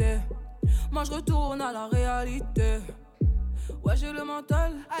réalité. Moi je retourne à la réalité. Ouais j'ai le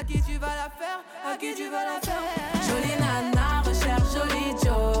mental. À qui tu vas la faire? À qui tu vas la faire? Jolie nana, recherche joli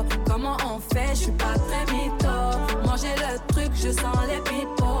Joe. Comment on fait? Je suis pas très mytho. Moi j'ai le truc, je sens les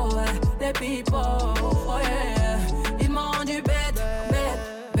pipeaux. Oh yeah. Ils m'ont rendu bête.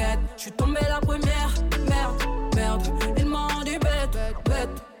 Je suis tombé la première, merde. Ils m'ont rendu bête.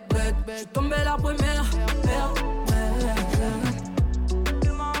 Je suis tombé la première, merde.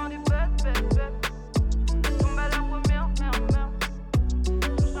 Ils m'ont rendu bête. Tombé la première, merde.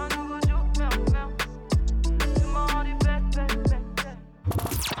 Je suis un nouveau jour, merde. Ils m'ont rendu bête.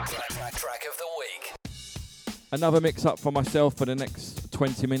 Track of the week. Another mix-up for myself for the next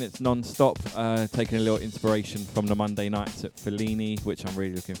 20 minutes non-stop, taking a little inspiration from the Monday nights at Fellini, which I'm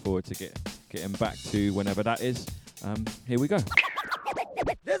really looking forward to getting back to whenever that is. Here we go.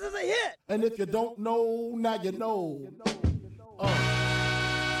 This is a hit! And if you don't know, now you know.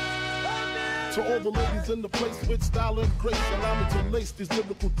 To all the ladies in the place with style and grace, allow me to lace these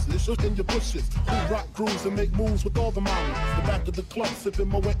lyrical dishes in your bushes. Who rock grooves and make moves with all the mommies. The back of the club, sipping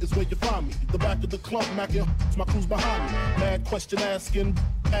my wet is where you find me. The back of the club, macking my crew's behind me. Mad question asking,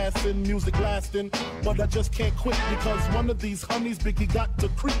 passing, music lasting. But I just can't quit because one of these honeys Biggie got to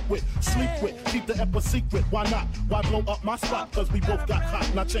creep with, sleep with, keep the ep a secret. Why not? Why blow up my spot? Cause we both got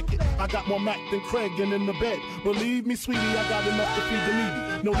hot. Now check it. I got more Mac than Craig and in the bed. Believe me, sweetie, I got enough to feed the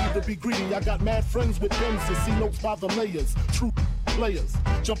needy. No need to be greedy. I got mad friends with Benzes, see notes by the layers. True players.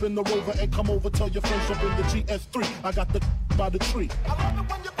 Jump in the Rover and come over. Tell your friends jump in the GS3. I got the by the tree. I love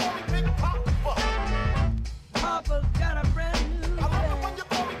it when you call me Big Papa. Papa's got a brand new bag. I love it when you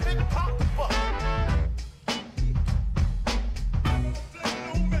call me Big Papa.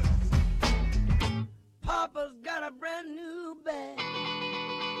 Papa's got a brand new bag.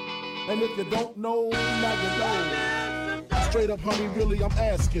 And if you don't know, now you know. Straight up, honey, really, I'm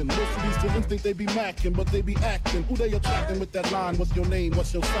asking. Most of these students think they be macking, but they be acting. Who they attracting with that line? What's your name?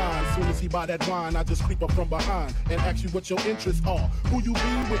 What's your sign? Soon as he buy that wine, I just creep up from behind and ask you what your interests are. Who you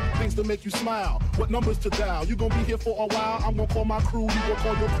be with? Things to make you smile. What numbers to dial? You gonna be here for a while? I'm gonna call my crew. You gonna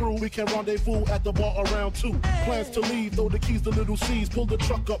call your crew. We can rendezvous at the bar around 2. Plans to leave, throw the keys to Little C's. Pull the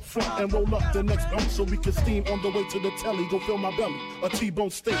truck up front and roll up the next bump so we can steam on the way to the telly. Go fill my belly. A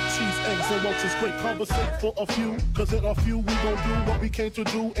T-bone steak, cheese, eggs, and roaches. Great conversate for a few, cause in a few we gon' do what we came to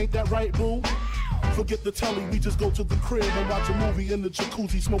do. Ain't that right, boo? Forget the telly, we just go to the crib and watch a movie in the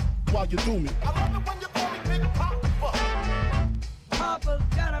jacuzzi, smoke while you do me. I love it when you call me Big Papa. Papa's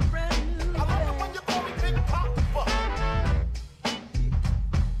got a brand new bag. I love it when you call me Big Papa.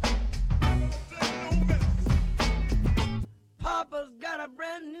 Papa's got a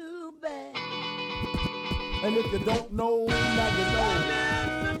brand new bag. And if you don't know, now you know.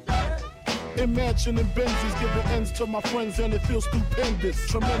 Imagine and Benzies giving ends to my friends and it feels stupendous.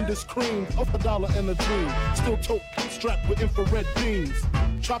 Tremendous cream of $1 and a dream. Still tote strapped with infrared beams.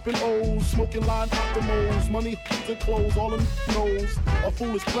 Chopping O's, smoking line optimals. Money and clothes, all in nose. A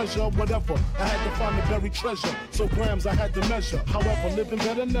foolish pleasure, whatever. I had to find the buried treasure. So grams I had to measure. However, living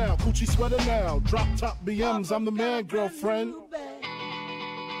better now. Coochie sweater now. Drop top BMs, I'm the man, girlfriend.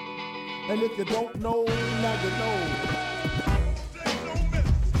 And if you don't know, now you know.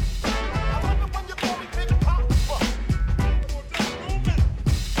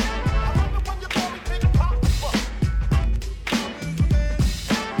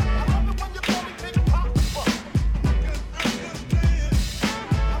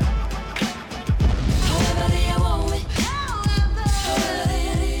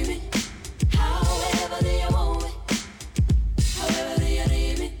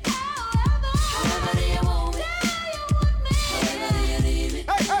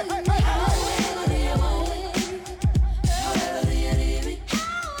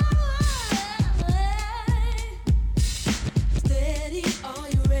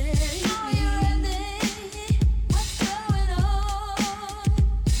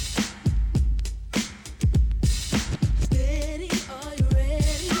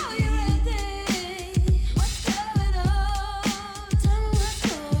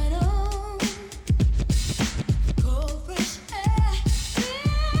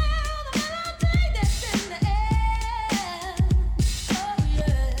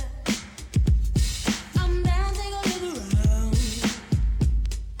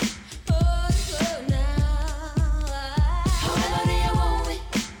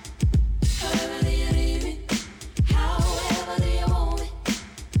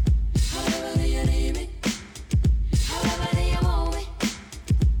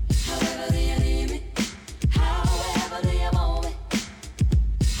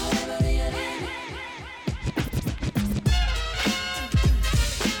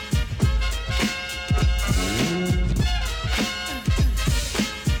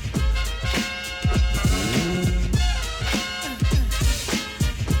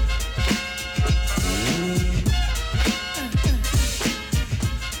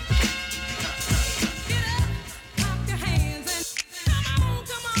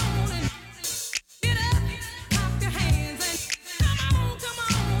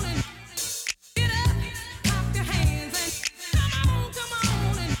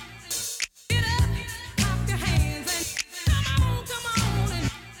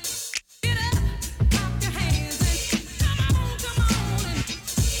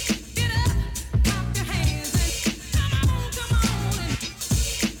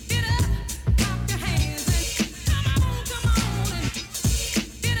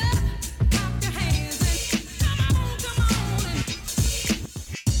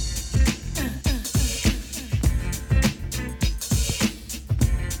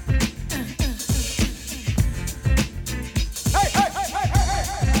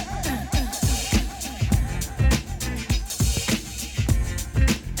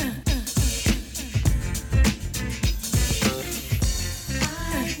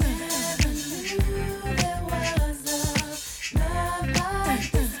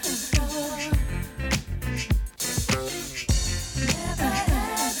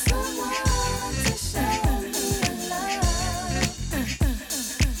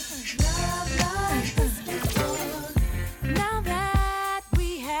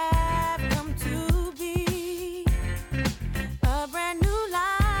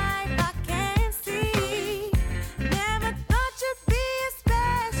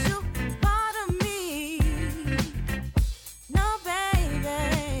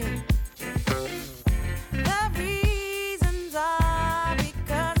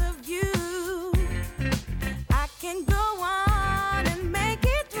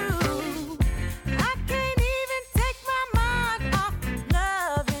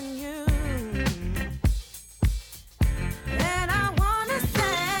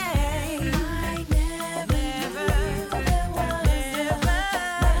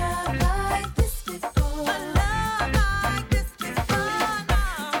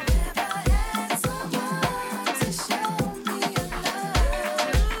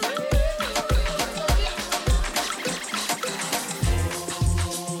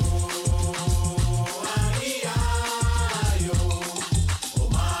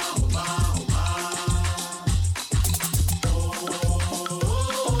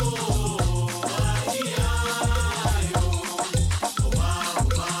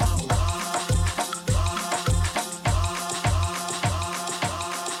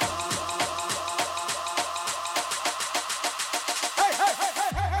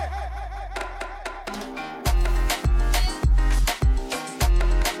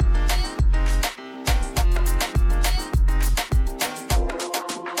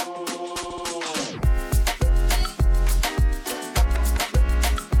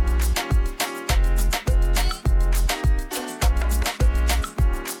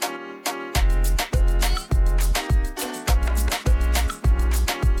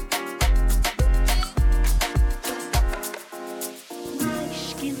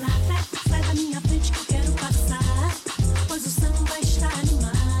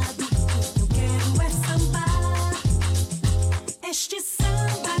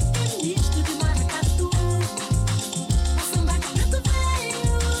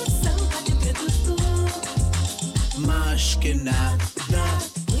 talking now.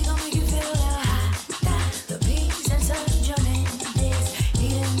 We gon' make you feel hot. The beats inside your mendes,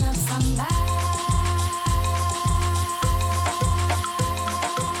 heating up somebody.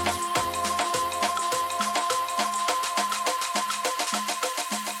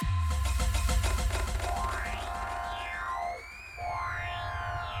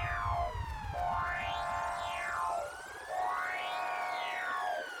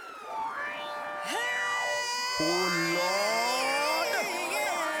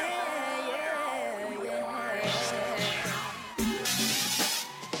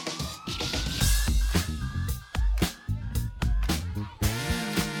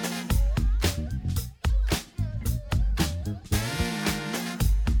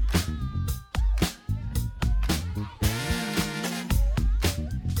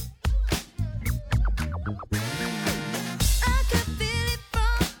 I could feel it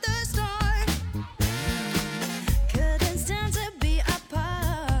from the start. Couldn't stand to be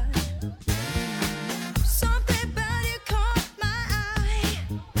apart. Something about you caught my eye.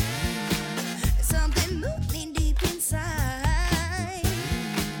 Something moving deep inside.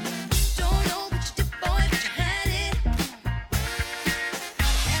 Don't know what you did, boy, but you had it.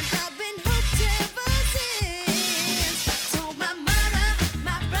 And I've been hooked ever since. Told my mother,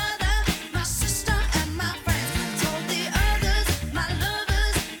 my brother, my sister, and my friends. Told the others, my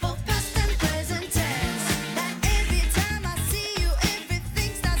lovers, both past and present tense. That every time I see you,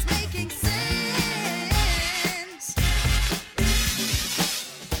 everything starts making sense.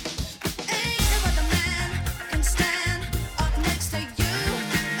 Ain't no other man can stand up next to you.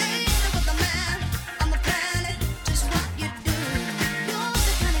 Ain't no other man on the planet just what you do. You're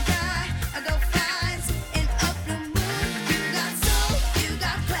the kind of guy I go finds in a blue moon. You got soul, you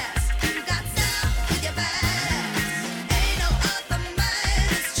got class, you got style with your badass. Ain't no other man,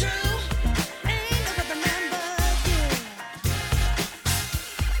 it's true. Ain't no other man but you.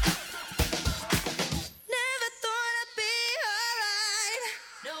 Never thought I'd be alright.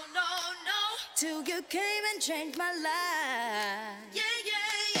 No, no, no. Till you came and changed my life. Yeah,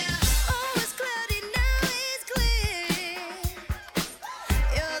 yeah, yeah. Oh, it's cloudy, now it's clear.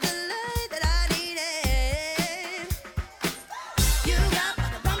 You're the light that I needed. You got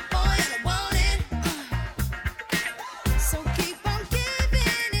what I want, boy, and I want it. So keep on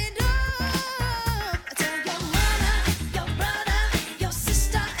giving it up. Tell your mother, your brother, your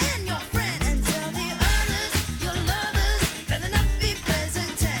sister, and your friend. And tell the others, your lovers, better not be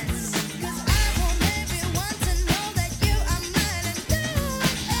present tense. 'Cause I want everyone to know that you are mine and no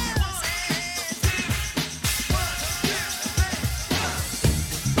one else.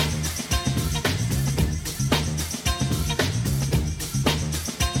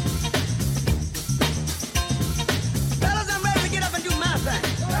 Fellas, I'm ready to get up and do my thing.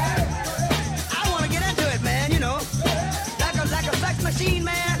 I want to get into it, man, you know. Like a sex machine,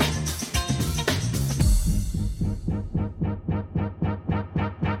 man.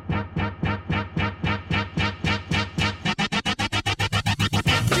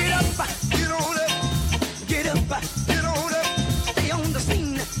 Get up, get on up, get up, get on up. Stay on the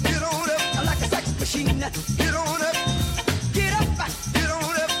scene, get on up. Like a sex machine, get on up. Get up, get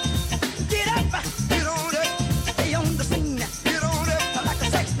on up, get up, get on up. Stay on the scene, get on up. Like a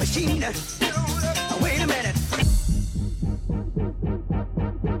sex machine, get on up. Wait a minute.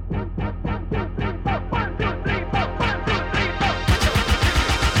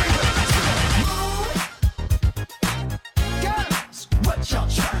 Girls, what y'all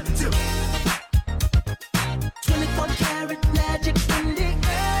trying to do? 24 karat magic in the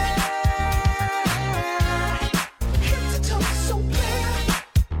air. Hit the toe so clear.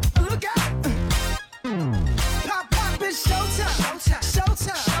 Look out. Pop, pop, it's showtime. Showtime.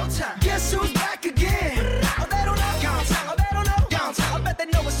 Showtime. Showtime. Guess who's back again? Oh, they don't know. Downtown. Oh, they don't know. Downtown. I bet they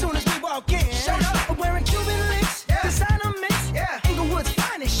know as soon as we walk in. Shut up. I'm wearing Cuban links. Yeah. Designer mix. Yeah. Inglewood's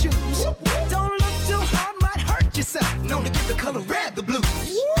finest shoes. Don't look too hard, might hurt yourself. Known to give the color red the blues.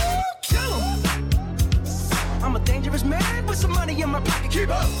 Kill 'em. I'm a dangerous man with some money in my pocket. Keep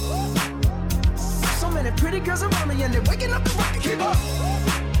up. So many pretty girls around me and they're waking up the rocket. Keep up.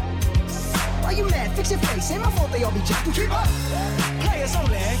 Why you mad? Fix your face. Ain't my fault they all be jacking. Keep up. Players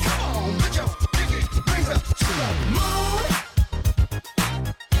only. Come on, put your pinky rings up to the moon.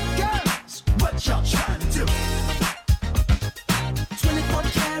 Girls, what y'all trying to do? 24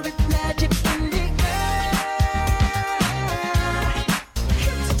 karat magic in the air.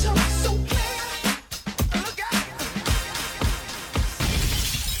 Hit the toe so clear. Look out.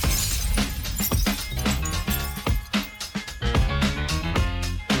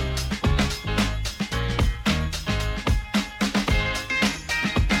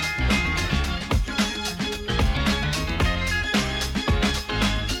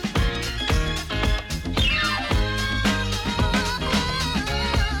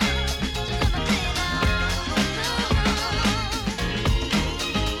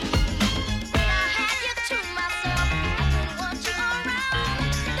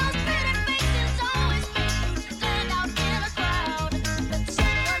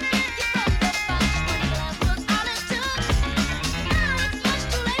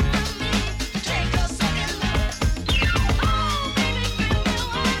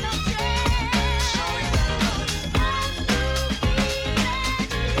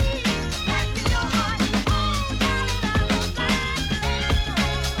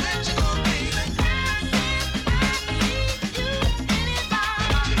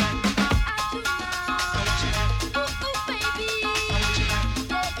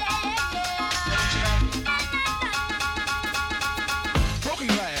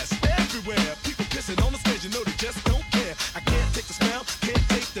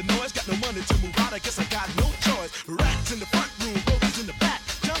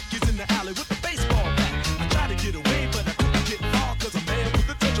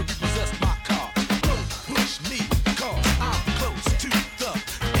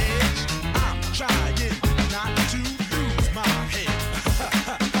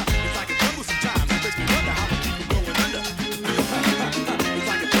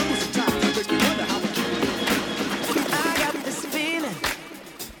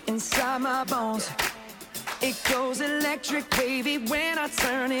 electric wavy when I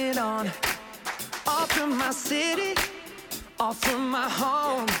turn it on. Off from my city, off from my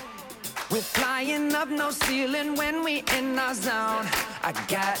home. We're flying up, no ceiling when we in our zone. I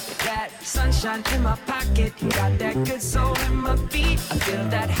got that sunshine in my pocket, got that good soul in my feet. I feel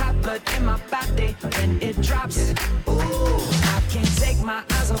that hot blood in my body when it drops. Ooh, I can't take my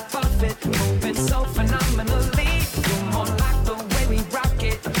eyes off of it, moving so phenomenally. You're more like the way we rock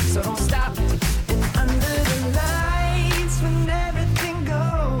it, so don't stop. And under the lights, when everything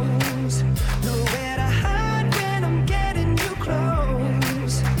goes, nowhere to hide when I'm getting you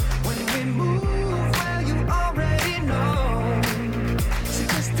close. When we move, well, you already know. So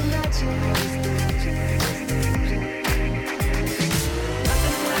just imagine.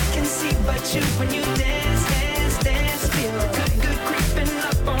 Nothing I can see but you when you dance, dance, dance. Feel good, good creeping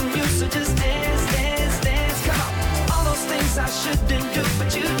up on you. So just dance, dance, dance. Come on. All those things I shouldn't do, but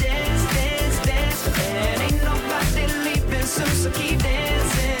you dance, dance, dance. And ain't nobody leaving soon, so keep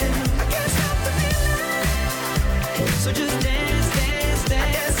dancing. I can't stop the feeling. So just dance, dance,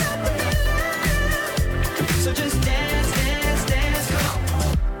 dance. So just dance, dance, dance. Come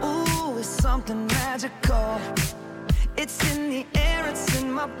on. Ooh, it's something magical. It's in the air, it's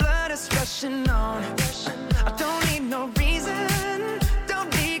in my blood, it's rushing on. I don't need no reason, don't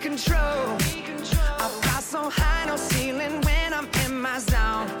need control. I fly so high, no ceiling when I'm in my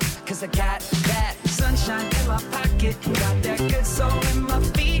zone. Cause I got that sunshine in my pocket, got that good soul in my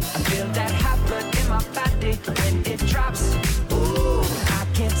feet. I feel that hot blood in my body when it drops. Ooh, I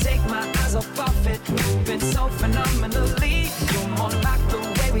can't take my eyes off of it, moving so phenomenally. You're more like the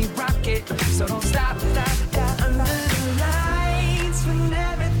way we rock it, so don't stop, stop, stop. Under the lights when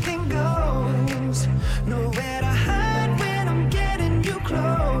everything goes, nowhere to hide when I'm getting you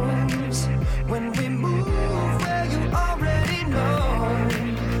close. When we move, well, you already know.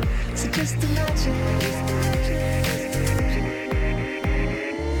 So just imagine.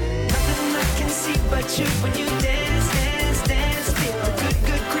 Nothing I can see but you when you dance, dance, dance. Feel good,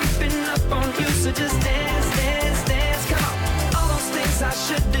 good creeping up on you. So just dance, dance, dance. Come on. All those things I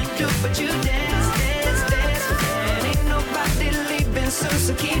shouldn't do, but you dance, dance, dance. And ain't nobody leaving soon,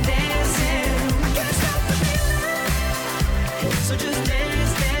 so keep dancing. I can't stop the feeling. So just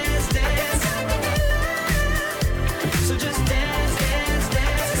dance, dance, dance. So just dance, dance,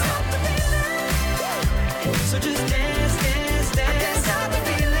 dance. So just dance, dance, dance. I can't stop the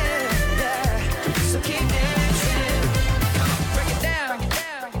feeling, yeah. So keep dancing. Come on, break it down.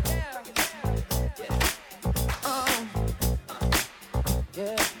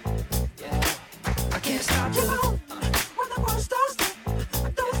 Yeah, yeah. I can't stop you. When the world starts, I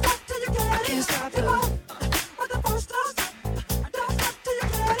don't stop till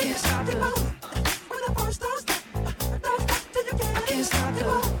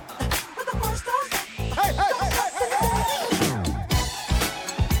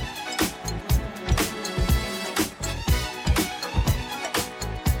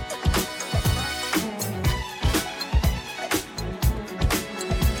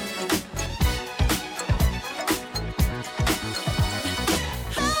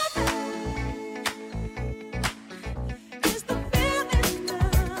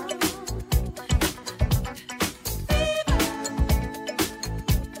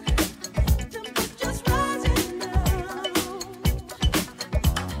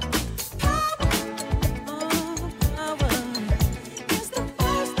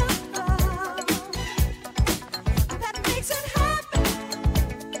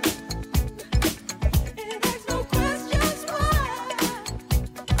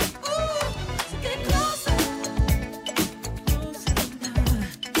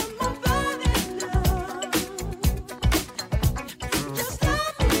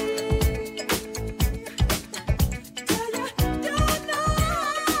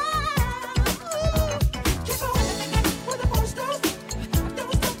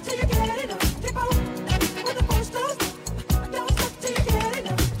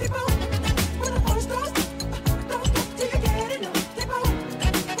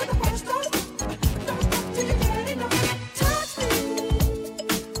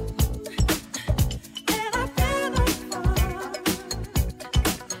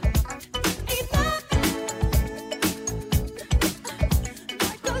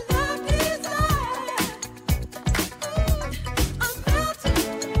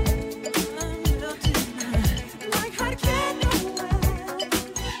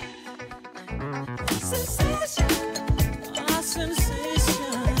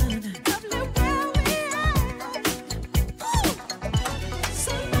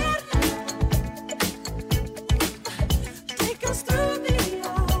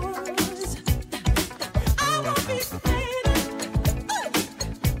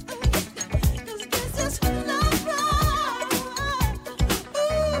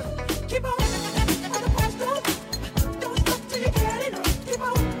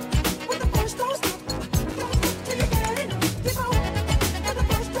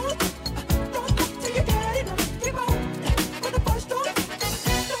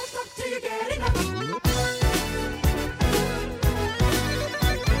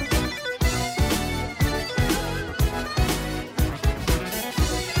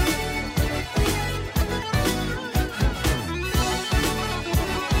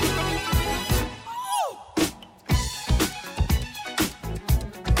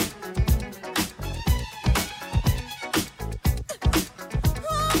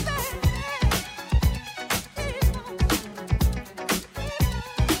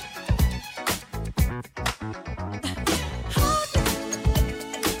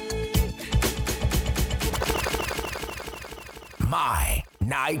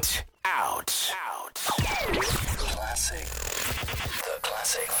Night Out. Classic. The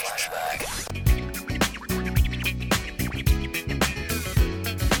classic flashback.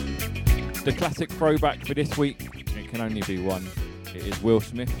 The classic throwback for this week, it can only be one. It is Will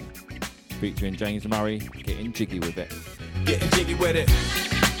Smith featuring James Murray, Getting Jiggy With It. Getting jiggy with it.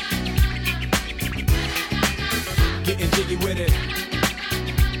 Getting jiggy with it.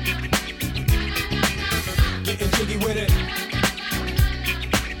 Getting jiggy with it.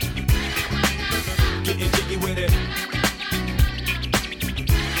 Getting jiggy with it.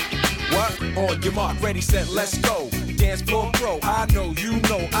 What? On your mark, ready, set, let's go. Dance floor pro, I know, you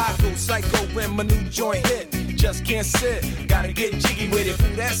know, I go psycho when my new joint hit. Just can't sit, gotta get jiggy with it.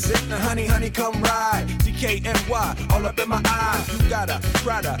 Ooh, that's it, now honey, come ride. DKNY, all up in my eye. You got a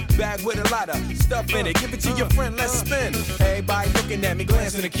Prada bag with a lot of stuff in it. Give it to your friend, let's spin. Everybody looking at me,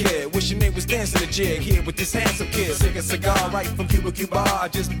 glancing a kid. Wishing they was dancing a jig here with this handsome kid. Sick a cigar right from Cuba Cuba. I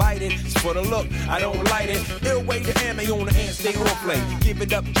just bite it, it's for the look, I don't light it. Ill way to ammo on the hand, stay on play. Give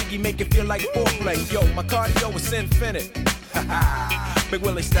it up, jiggy, make it feel like foreplay. Yo, my cardio is infinite. Big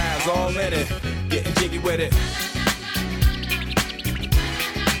Willie style's all in it. Getting jiggy with it.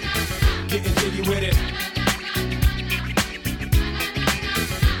 Getting jiggy with it.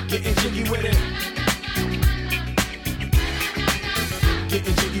 Getting jiggy with it.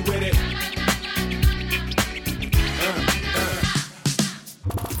 Getting jiggy with it.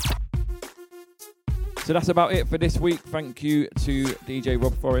 So that's about it for this week. Thank you to DJ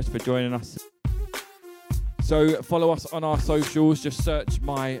Rob Forrest for joining us. So follow us on our socials. Just search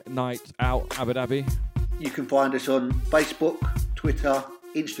My Night Out Abu Dhabi. You can find us on Facebook, Twitter,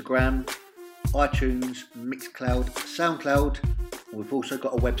 Instagram, iTunes, Mixcloud, Soundcloud. And we've also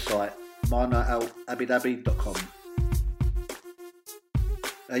got a website, mynightoutabudabi.com.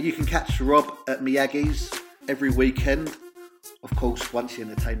 You can catch Rob at Miyagi's every weekend. Of course, once the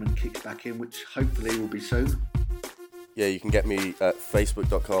entertainment kicks back in, which hopefully will be soon. Yeah, you can get me at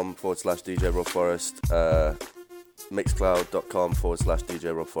facebook.com/DJ Rob Forrest,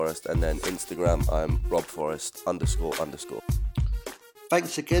 mixcloud.com/DJ Rob Forrest, and then Instagram, I'm Rob Forrest __.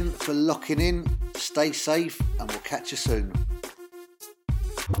 Thanks again for locking in. Stay safe, and we'll catch you soon.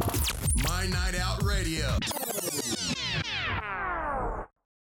 My Night Out Radio.